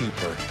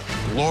housekeeper,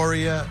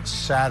 Gloria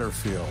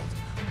Satterfield.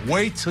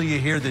 Wait till you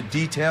hear the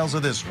details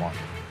of this one.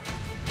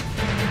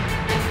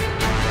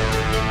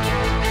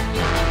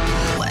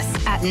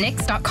 At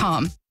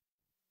Nix.com.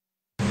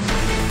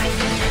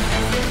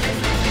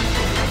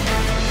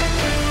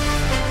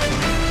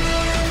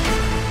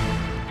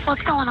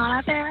 What's going on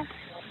out there?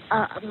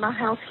 My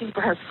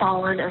housekeeper has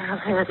fallen and her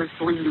head is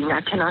bleeding.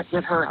 I cannot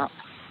get her up.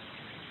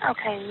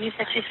 Okay, you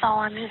said she's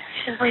fallen.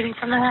 She's bleeding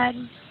from the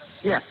head?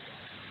 Yes.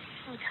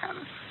 Okay.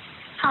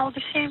 How old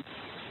is she?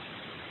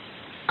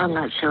 I'm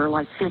not sure,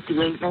 like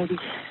 58 maybe.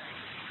 Do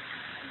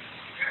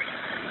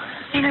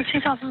you know if she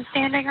fell from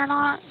standing or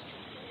not?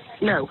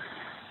 No.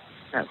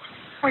 No.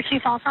 Where'd she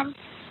fall from?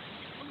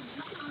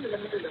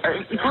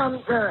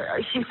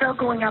 She fell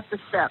going up the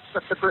steps,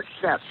 up the brick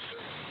steps.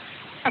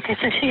 Okay,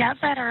 so she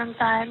outside or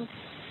inside?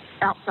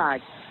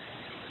 Outside.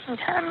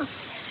 Okay.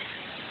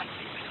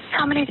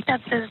 How many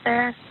steps is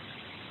there?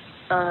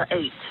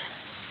 8.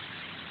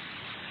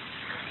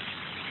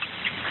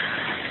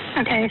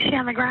 Okay, is she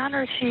on the ground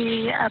or is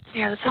she up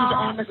near the top? She's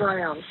on the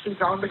ground.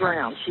 She's on the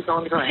ground. She's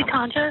on the ground. Is she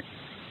conscious?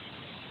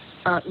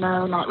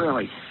 No, not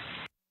really.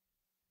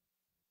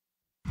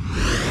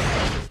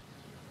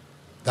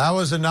 That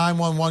was a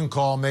 911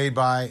 call made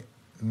by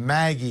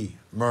Maggie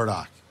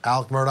Murdaugh,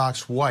 Alec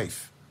Murdaugh's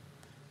wife.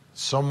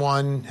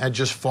 Someone had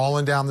just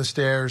fallen down the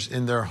stairs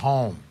in their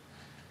home.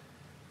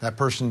 That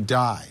person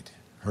died.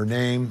 Her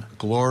name,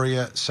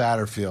 Gloria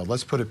Satterfield.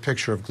 Let's put a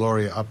picture of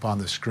Gloria up on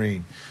the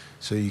screen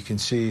so you can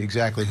see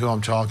exactly who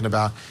I'm talking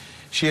about.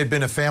 She had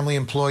been a family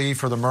employee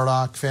for the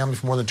Murdaugh family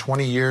for more than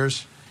 20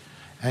 years,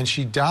 and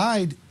she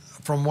died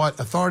from what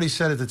authorities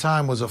said at the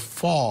time was a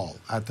fall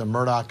at the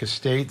Murdaugh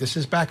estate. This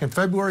is back in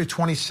February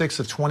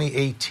 26th of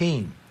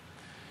 2018.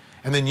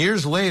 And then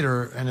years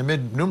later, and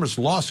amid numerous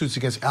lawsuits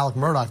against Alec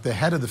Murdaugh, the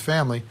head of the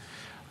family,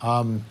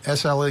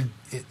 SLED,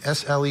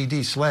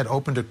 SLED,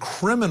 opened a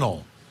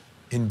criminal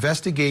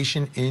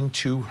investigation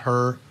into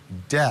her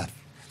death.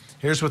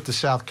 Here's what the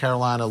South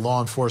Carolina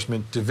Law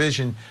Enforcement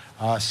Division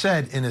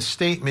said in a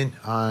statement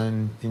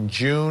in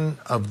June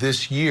of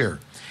this year.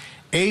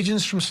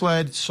 Agents from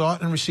SLED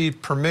sought and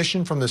received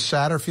permission from the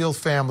Satterfield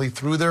family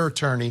through their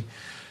attorney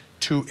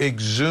to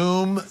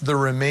exhume the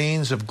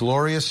remains of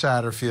Gloria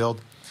Satterfield.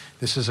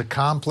 This is a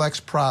complex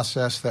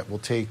process that will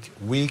take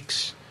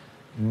weeks,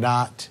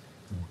 not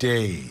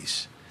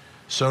days.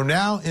 So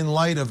now, in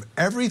light of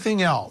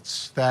everything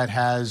else that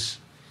has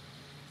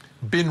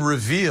been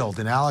revealed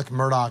in Alec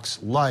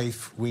Murdaugh's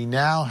life, we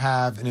now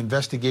have an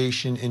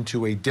investigation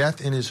into a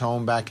death in his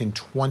home back in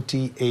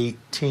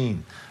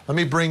 2018. Let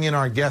me bring in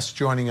our guest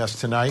joining us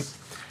tonight.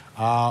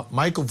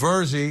 Michael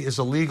Verzi is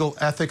a legal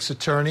ethics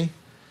attorney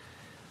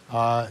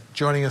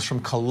joining us from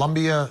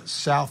Columbia,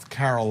 South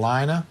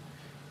Carolina.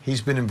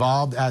 He's been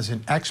involved as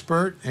an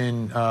expert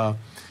in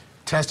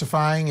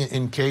testifying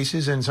in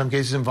cases, in some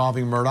cases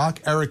involving Murdaugh.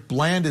 Eric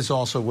Bland is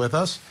also with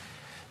us.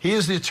 He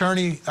is the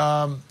attorney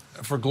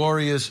for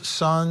Gloria's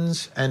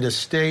sons and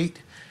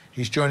estate.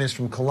 He's joining us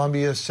from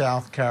Columbia,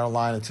 South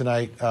Carolina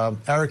tonight.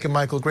 Eric and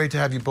Michael, great to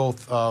have you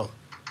both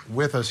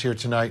with us here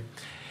tonight.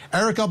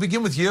 Eric, I'll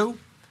begin with you.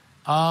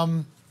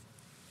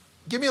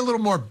 Give me a little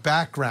more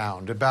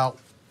background about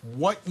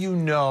what you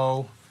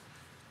know,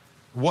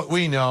 what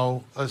we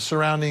know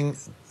surrounding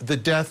the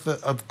death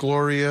of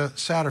Gloria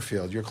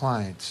Satterfield, your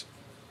clients.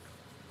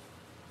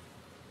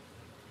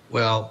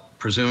 Well,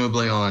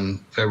 presumably on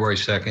February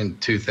 2nd,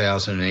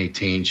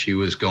 2018, she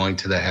was going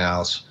to the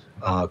house,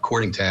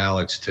 according to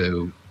Alex,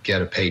 to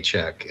get a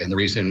paycheck. And the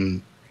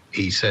reason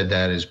he said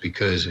that is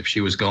because if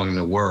she was going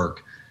to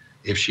work,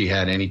 if she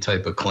had any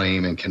type of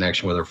claim in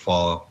connection with her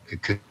fall,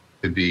 it could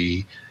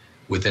be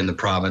within the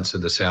province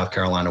of the South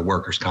Carolina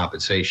Workers'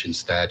 Compensation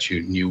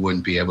Statute, and you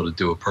wouldn't be able to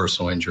do a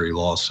personal injury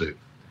lawsuit.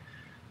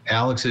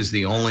 Alex is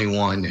the only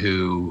one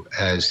who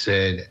has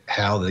said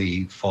how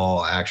the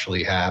fall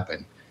actually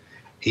happened.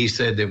 He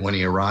said that when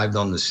he arrived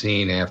on the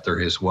scene after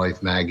his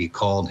wife Maggie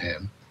called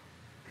him,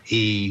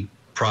 he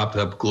propped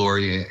up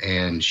Gloria,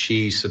 and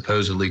she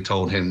supposedly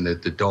told him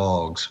that the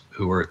dogs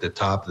who were at the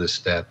top of the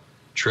step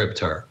tripped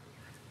her.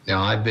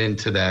 Now, I've been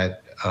to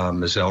that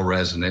Mazzell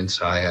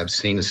residence. I have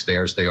seen the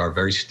stairs. They are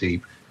very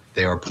steep.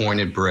 They are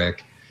pointed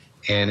brick.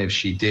 And if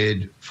she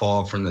did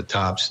fall from the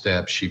top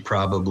step, she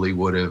probably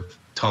would have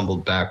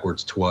tumbled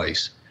backwards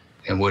twice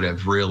and would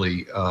have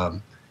really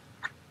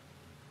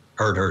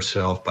hurt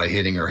herself by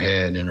hitting her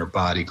head and her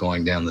body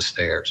going down the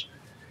stairs.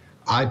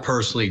 I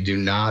personally do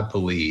not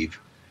believe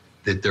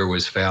that there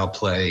was foul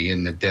play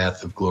in the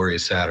death of Gloria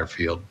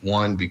Satterfield.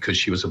 One, because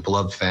she was a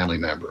beloved family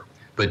member.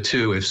 But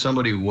two, if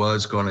somebody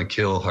was going to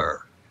kill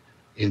her,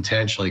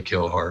 intentionally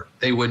kill her,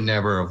 they would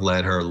never have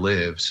let her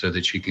live so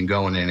that she can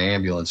go in an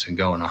ambulance and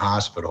go in a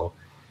hospital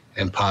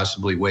and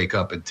possibly wake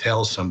up and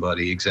tell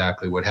somebody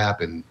exactly what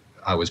happened.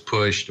 I was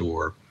pushed,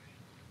 or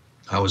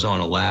I was on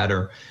a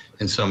ladder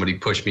and somebody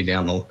pushed me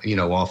down the,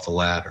 off the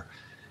ladder.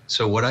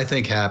 So what I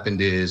think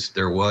happened is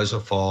there was a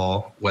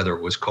fall, whether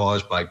it was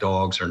caused by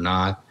dogs or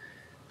not.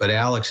 But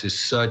Alex is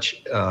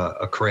such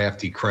a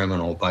crafty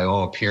criminal. By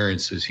all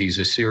appearances, he's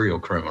a serial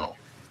criminal.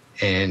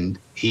 And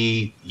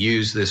he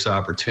used this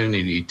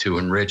opportunity to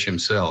enrich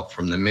himself.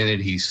 From the minute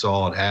he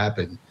saw it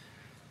happen,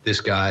 this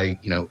guy,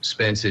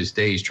 spends his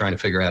days trying to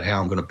figure out how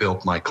I'm going to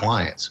bilk my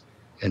clients.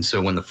 And so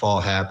when the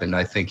fall happened,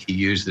 I think he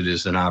used it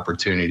as an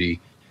opportunity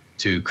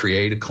to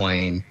create a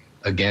claim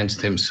against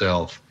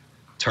himself,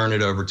 turn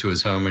it over to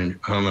his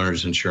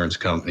homeowner's insurance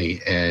company,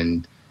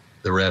 and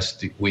the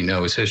rest we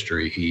know is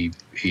history.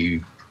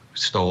 He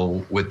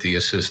stole, with the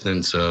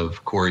assistance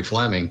of Corey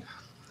Fleming,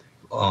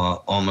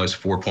 almost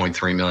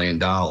 $4.3 million.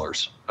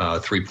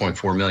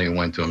 $3.4 million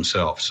went to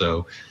himself.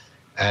 So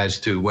as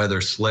to whether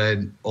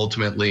SLED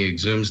ultimately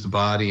exhumes the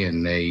body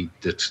and they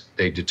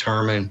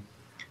determine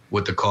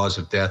what the cause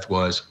of death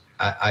was,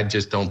 I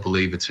just don't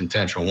believe it's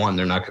intentional. One,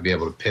 they're not going to be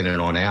able to pin it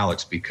on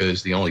Alex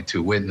because the only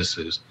two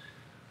witnesses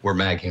were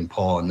Maggie and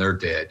Paul, and they're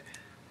dead.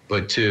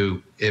 But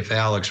two, if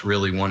Alex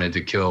really wanted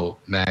to kill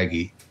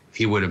Maggie,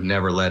 he would have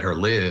never let her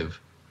live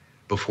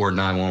before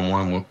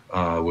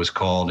 911 was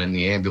called and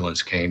the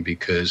ambulance came,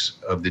 because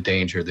of the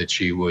danger that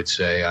she would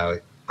say,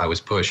 I was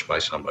pushed by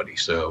somebody.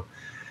 So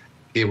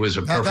it was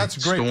a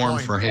perfect storm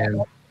for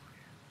him.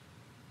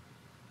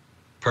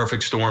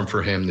 Perfect storm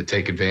for him to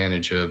take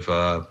advantage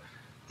of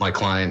my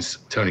clients,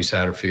 Tony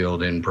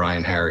Satterfield and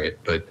Brian Harriet.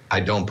 But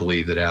I don't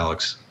believe that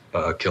Alex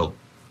killed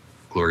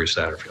Gloria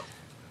Satterfield.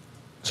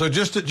 So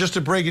just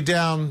to break it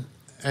down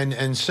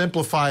and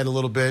simplify it a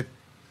little bit,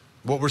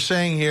 what we're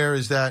saying here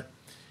is that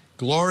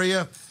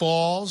Gloria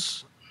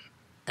falls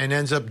and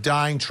ends up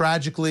dying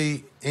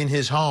tragically in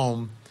his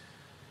home.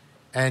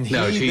 And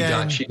she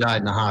died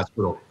in the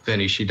hospital,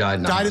 Vinny. She died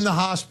in the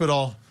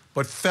hospital,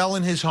 but fell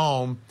in his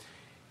home.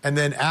 And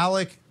then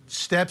Alec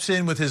steps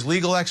in with his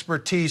legal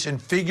expertise and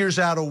figures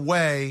out a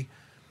way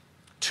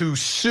to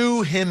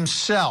sue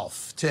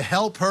himself, to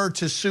help her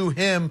to sue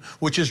him,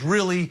 which is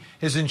really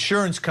his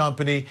insurance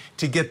company,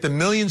 to get the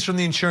millions from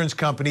the insurance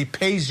company,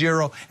 pay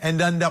zero, and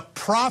end up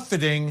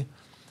profiting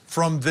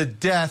from the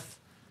death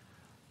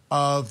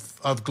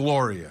of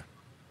Gloria.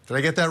 Did I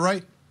get that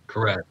right?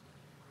 Correct.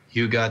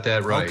 You got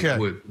that right.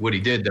 Okay. What he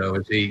did, though,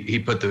 is he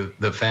put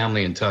the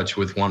family in touch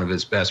with one of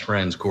his best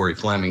friends, Corey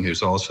Fleming,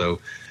 who's also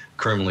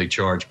criminally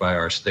charged by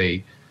our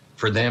state,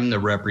 for them to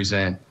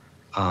represent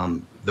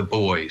the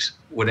boys.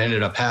 What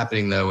ended up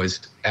happening, though, is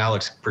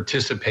Alex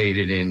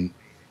participated in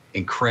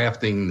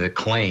crafting the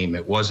claim.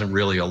 It wasn't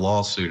really a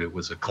lawsuit, it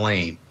was a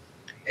claim.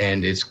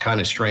 And it's kind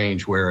of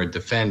strange where a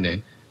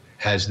defendant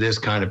has this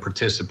kind of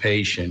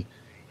participation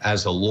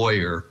as a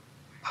lawyer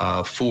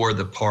for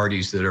the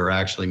parties that are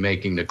actually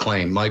making the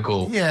claim.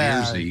 Michael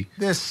Yerzy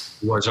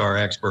was our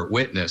expert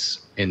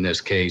witness in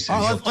this case.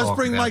 And let's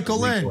bring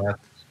Michael in.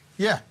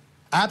 Yeah,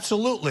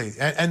 absolutely.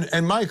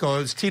 And Michael,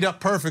 it's teed up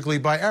perfectly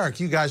by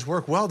Eric. You guys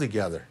work well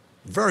together,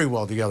 very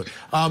well together.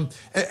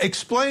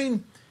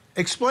 Explain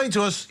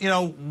to us,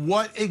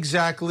 what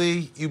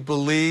exactly you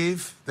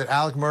believe that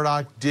Alec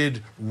Murdaugh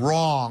did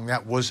wrong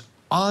that was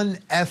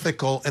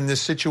unethical in this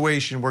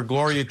situation where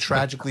Gloria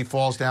tragically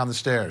falls down the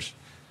stairs.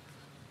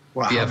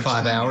 Wow, you have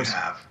 5 hours?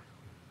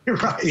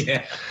 Right.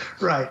 Yeah.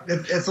 Right.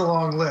 It's a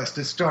long list.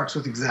 It starts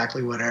with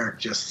exactly what Eric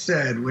just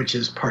said, which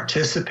is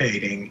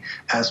participating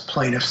as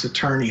plaintiff's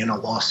attorney in a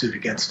lawsuit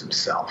against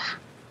himself.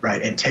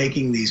 Right. And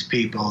taking these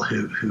people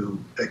who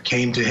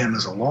came to him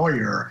as a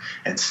lawyer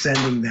and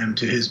sending them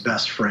to his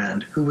best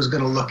friend, who was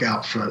going to look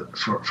out for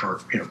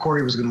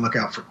Corey was going to look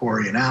out for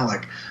Corey and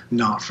Alec,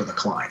 not for the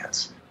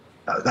clients.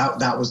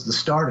 That was the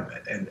start of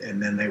it.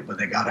 And then when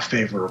they got a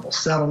favorable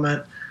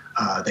settlement,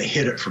 they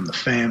hid it from the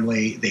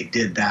family. They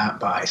did that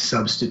by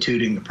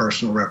substituting the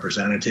personal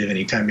representative.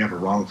 Anytime you have a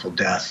wrongful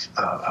death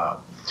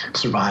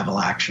survival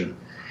action,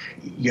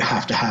 you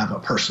have to have a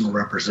personal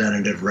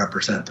representative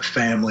represent the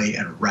family.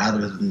 And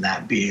rather than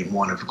that being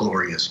one of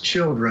Gloria's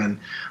children,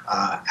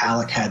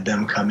 Alec had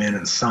them come in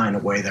and sign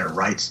away their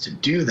rights to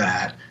do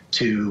that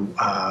to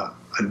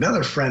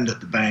another friend at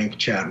the bank,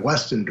 Chad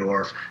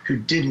Westendorf, who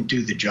didn't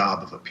do the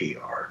job of a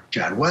PR.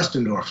 Chad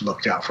Westendorf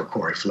looked out for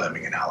Corey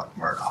Fleming and Alec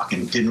Murdaugh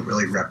and didn't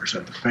really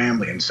represent the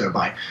family. And so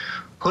by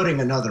putting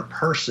another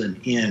person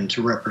in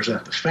to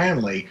represent the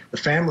family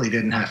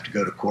didn't have to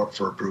go to court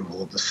for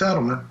approval of the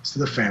settlement, so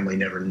the family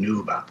never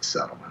knew about the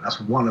settlement. That's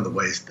one of the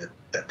ways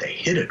that they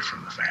hid it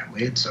from the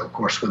family. And so, of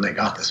course, when they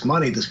got this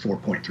money, this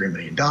 $4.3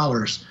 million,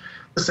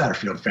 the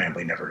Satterfield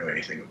family never knew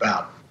anything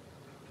about it.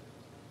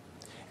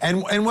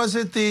 And was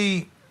it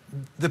the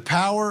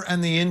power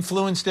and the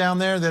influence down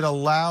there that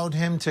allowed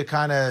him to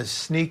kind of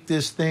sneak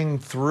this thing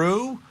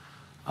through?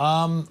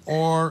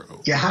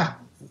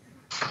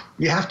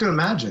 You have to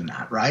imagine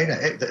that, right?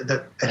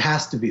 It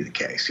has to be the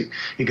case.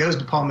 He goes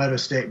to Palmetto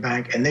State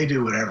Bank, and they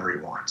do whatever he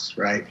wants,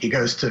 right? He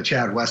goes to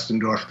Chad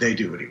Westendorf, they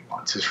do what he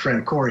wants. His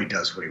friend Corey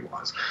does what he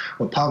wants.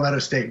 When Palmetto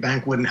State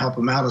Bank wouldn't help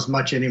him out as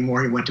much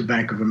anymore, he went to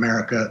Bank of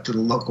America, to the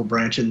local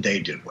branch, and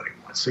they did what he wants.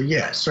 So,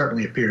 yeah, it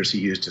certainly appears he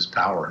used his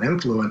power and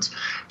influence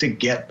to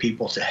get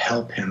people to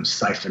help him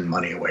siphon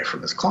money away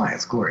from his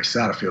clients. Gloria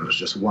Satterfield was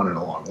just one in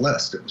a long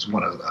list. It was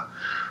the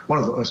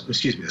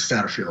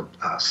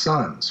Satterfield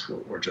sons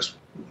were just,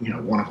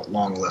 one of a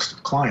long list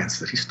of clients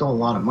that he stole a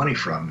lot of money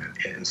from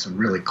in some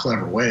really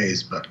clever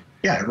ways. But,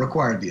 yeah, it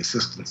required the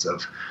assistance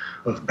of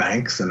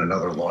banks and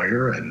another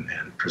lawyer, and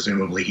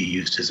presumably he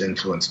used his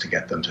influence to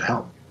get them to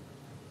help.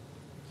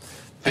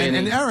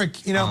 And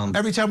Eric,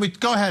 every time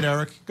go ahead,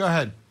 Eric, go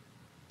ahead.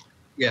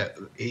 Yeah,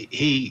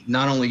 he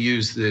not only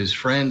used his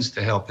friends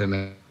to help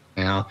him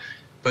out,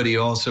 but he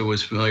also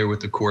was familiar with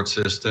the court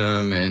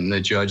system, and the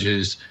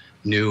judges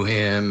knew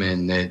him,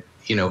 and that,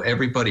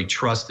 everybody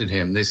trusted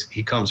him.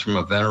 He comes from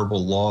a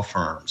venerable law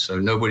firm, so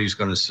nobody's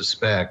going to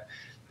suspect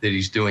that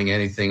he's doing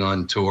anything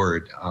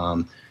untoward,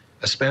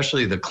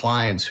 especially the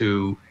clients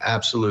who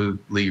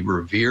absolutely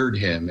revered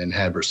him and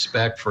had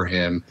respect for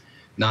him,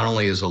 not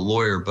only as a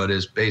lawyer, but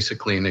as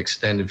basically an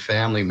extended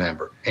family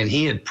member. And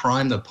he had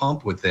primed the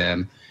pump with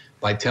them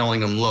by telling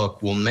them,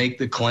 look, we'll make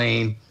the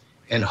claim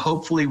and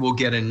hopefully we'll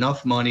get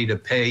enough money to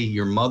pay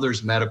your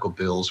mother's medical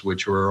bills,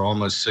 which were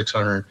almost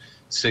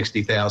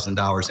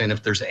 $660,000. And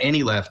if there's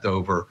any left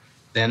over,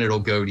 then it'll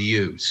go to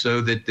you,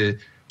 so that the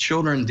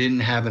children didn't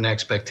have an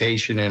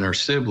expectation, and her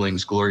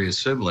siblings, Gloria's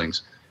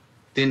siblings,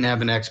 didn't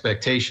have an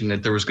expectation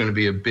that there was going to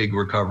be a big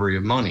recovery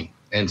of money.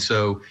 And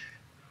so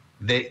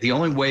the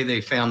only way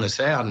they found this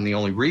out, and the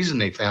only reason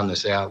they found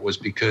this out, was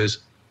because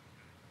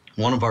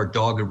one of our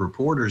dogged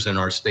reporters in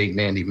our state,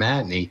 Mandy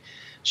Matney,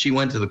 she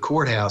went to the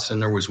courthouse,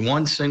 and there was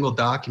one single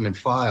document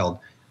filed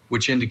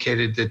which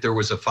indicated that there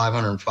was a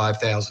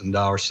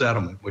 $505,000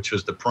 settlement, which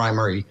was the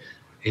primary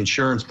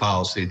insurance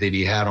policy that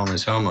he had on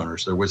his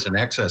homeowners. There was an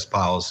excess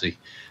policy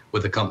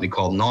with a company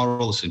called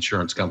Nautilus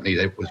Insurance Company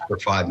that was for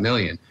 $5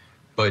 million.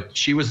 But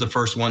she was the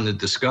first one to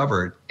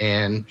discover it,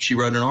 and she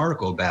wrote an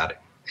article about it.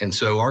 And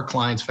so our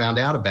clients found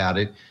out about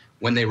it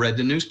when they read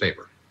the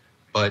newspaper.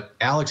 But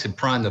Alex had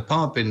primed the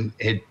pump and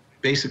had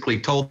basically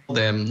told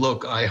them,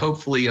 look,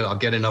 hopefully I'll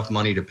get enough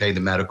money to pay the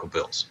medical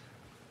bills.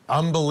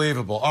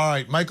 Unbelievable. All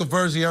right, Michael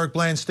Verzi, Eric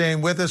Bland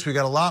staying with us. We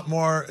got a lot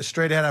more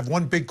straight ahead. I have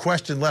one big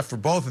question left for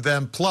both of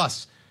them,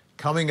 plus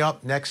coming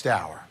up next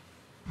hour.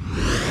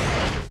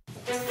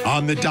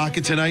 On the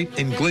docket tonight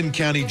in Glynn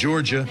County,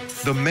 Georgia,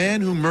 the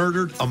man who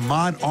murdered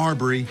Ahmaud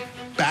Arbery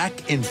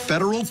back in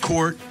federal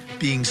court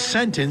being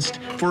sentenced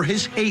for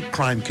his hate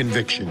crime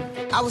conviction.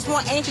 I was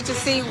more anxious to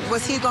see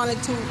was he going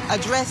to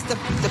address the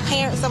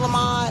parents of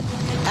Ahmaud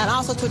and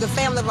also to the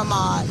family of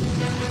Ahmaud.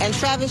 And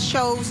Travis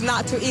chose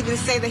not to even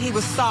say that he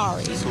was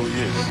sorry. So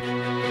he is.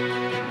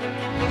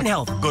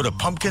 Health, go to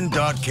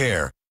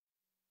pumpkin.care.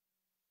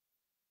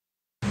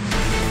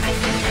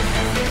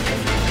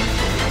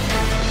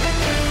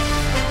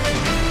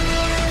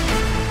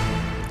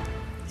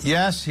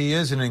 Yes, he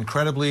is an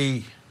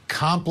incredibly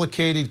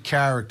complicated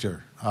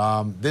character.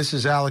 This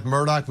is Alec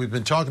Murdaugh. We've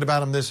been talking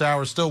about him this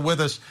hour. Still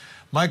with us,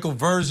 Michael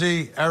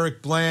Verzi,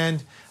 Eric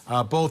Bland,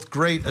 both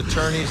great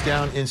attorneys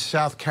down in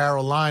South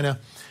Carolina.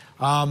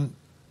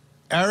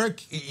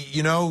 Eric,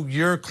 you know,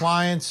 your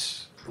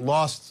clients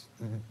lost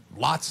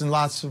lots and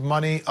lots of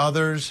money.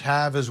 Others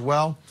have as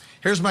well.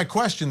 Here's my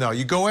question, though.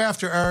 You go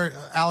after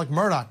Alec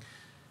Murdaugh.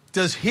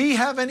 Does he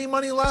have any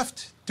money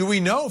left? Do we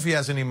know if he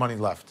has any money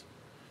left?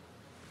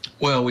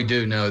 Well, we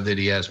do know that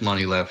he has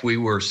money left. We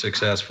were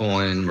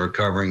successful in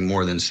recovering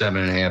more than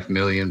 $7.5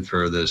 million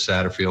for the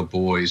Satterfield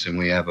boys, and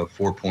we have a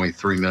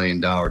 $4.3 million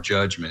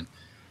judgment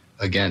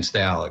against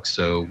Alex.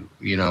 So,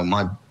 you know,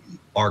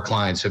 our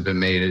clients have been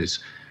made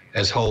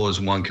as whole as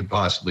one could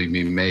possibly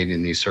be made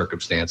in these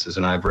circumstances,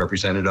 and I've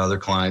represented other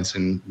clients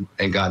and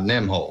gotten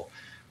them whole.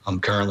 I'm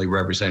currently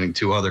representing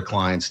 2 other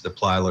clients, the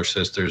Plyler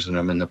sisters, and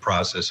I'm in the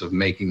process of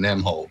making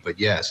them whole. But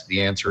yes,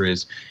 the answer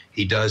is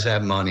he does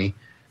have money.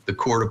 The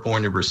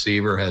court-appointed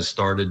receiver has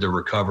started to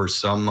recover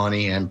some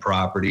money and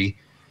property.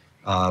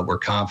 We're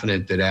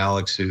confident that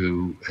Alex,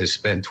 who has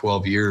spent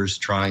 12 years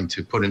trying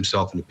to put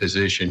himself in a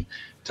position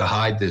to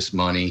hide this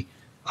money,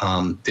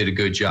 did a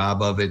good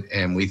job of it,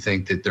 and we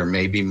think that there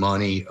may be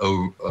money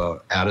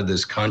out of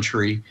this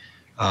country,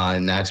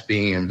 and that's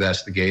being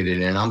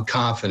investigated. And I'm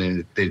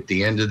confident that at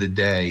the end of the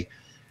day,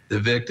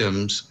 the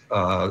victims,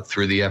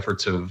 through the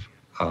efforts of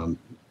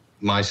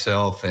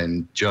myself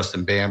and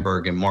Justin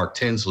Bamberg and Mark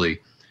Tinsley,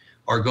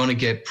 are going to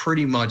get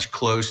pretty much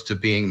close to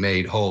being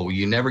made whole.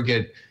 You never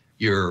get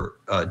your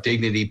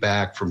dignity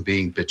back from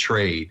being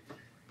betrayed,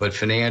 but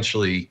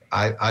financially,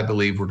 I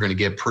believe we're going to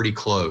get pretty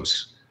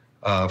close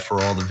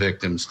for all the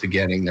victims to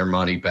getting their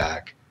money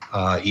back,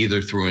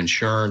 either through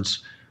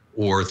insurance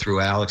or through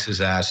Alex's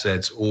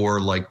assets,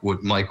 or like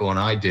what Michael and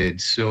I did,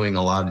 suing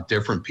a lot of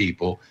different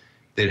people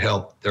that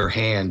helped their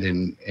hand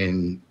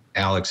in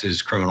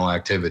Alex's criminal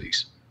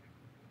activities.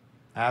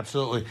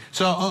 Absolutely.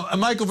 So,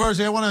 Michael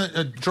Verzi, I want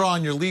to draw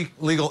on your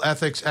legal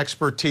ethics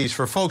expertise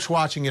for folks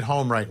watching at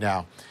home right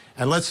now,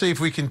 and let's see if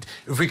we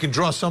can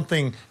draw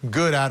something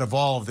good out of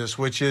all of this,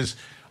 which is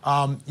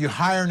you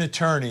hire an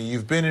attorney,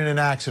 you've been in an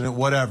accident,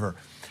 whatever.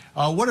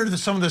 What are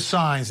some of the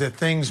signs that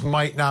things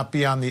might not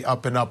be on the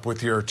up and up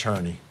with your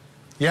attorney?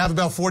 You have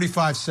about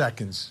 45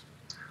 seconds.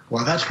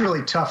 Well, that's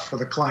really tough for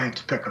the client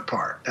to pick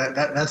apart.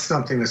 That's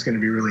something that's going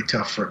to be really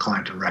tough for a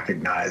client to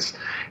recognize.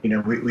 You know,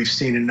 we've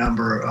seen a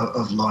number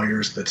of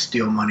lawyers that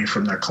steal money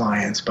from their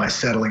clients by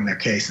settling their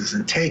cases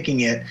and taking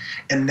it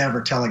and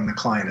never telling the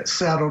client it's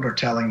settled, or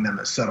telling them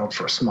it's settled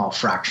for a small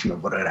fraction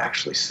of what it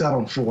actually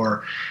settled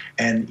for.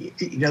 And,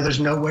 you know,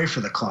 there's no way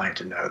for the client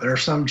to know. There are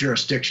some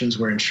jurisdictions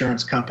where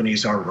insurance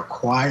companies are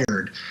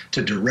required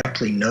to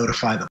directly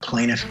notify the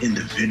plaintiff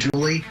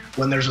individually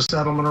when there's a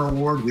settlement or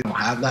award. We don't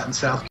have that in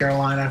South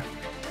Carolina.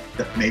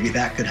 Maybe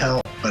that could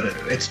help, but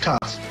it's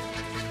tough.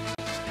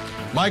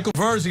 Michael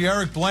Verzi,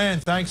 Eric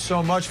Bland, thanks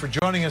so much for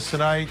joining us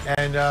tonight,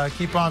 and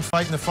keep on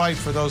fighting the fight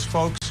for those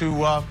folks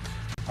who are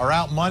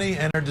out money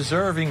and are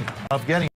deserving of getting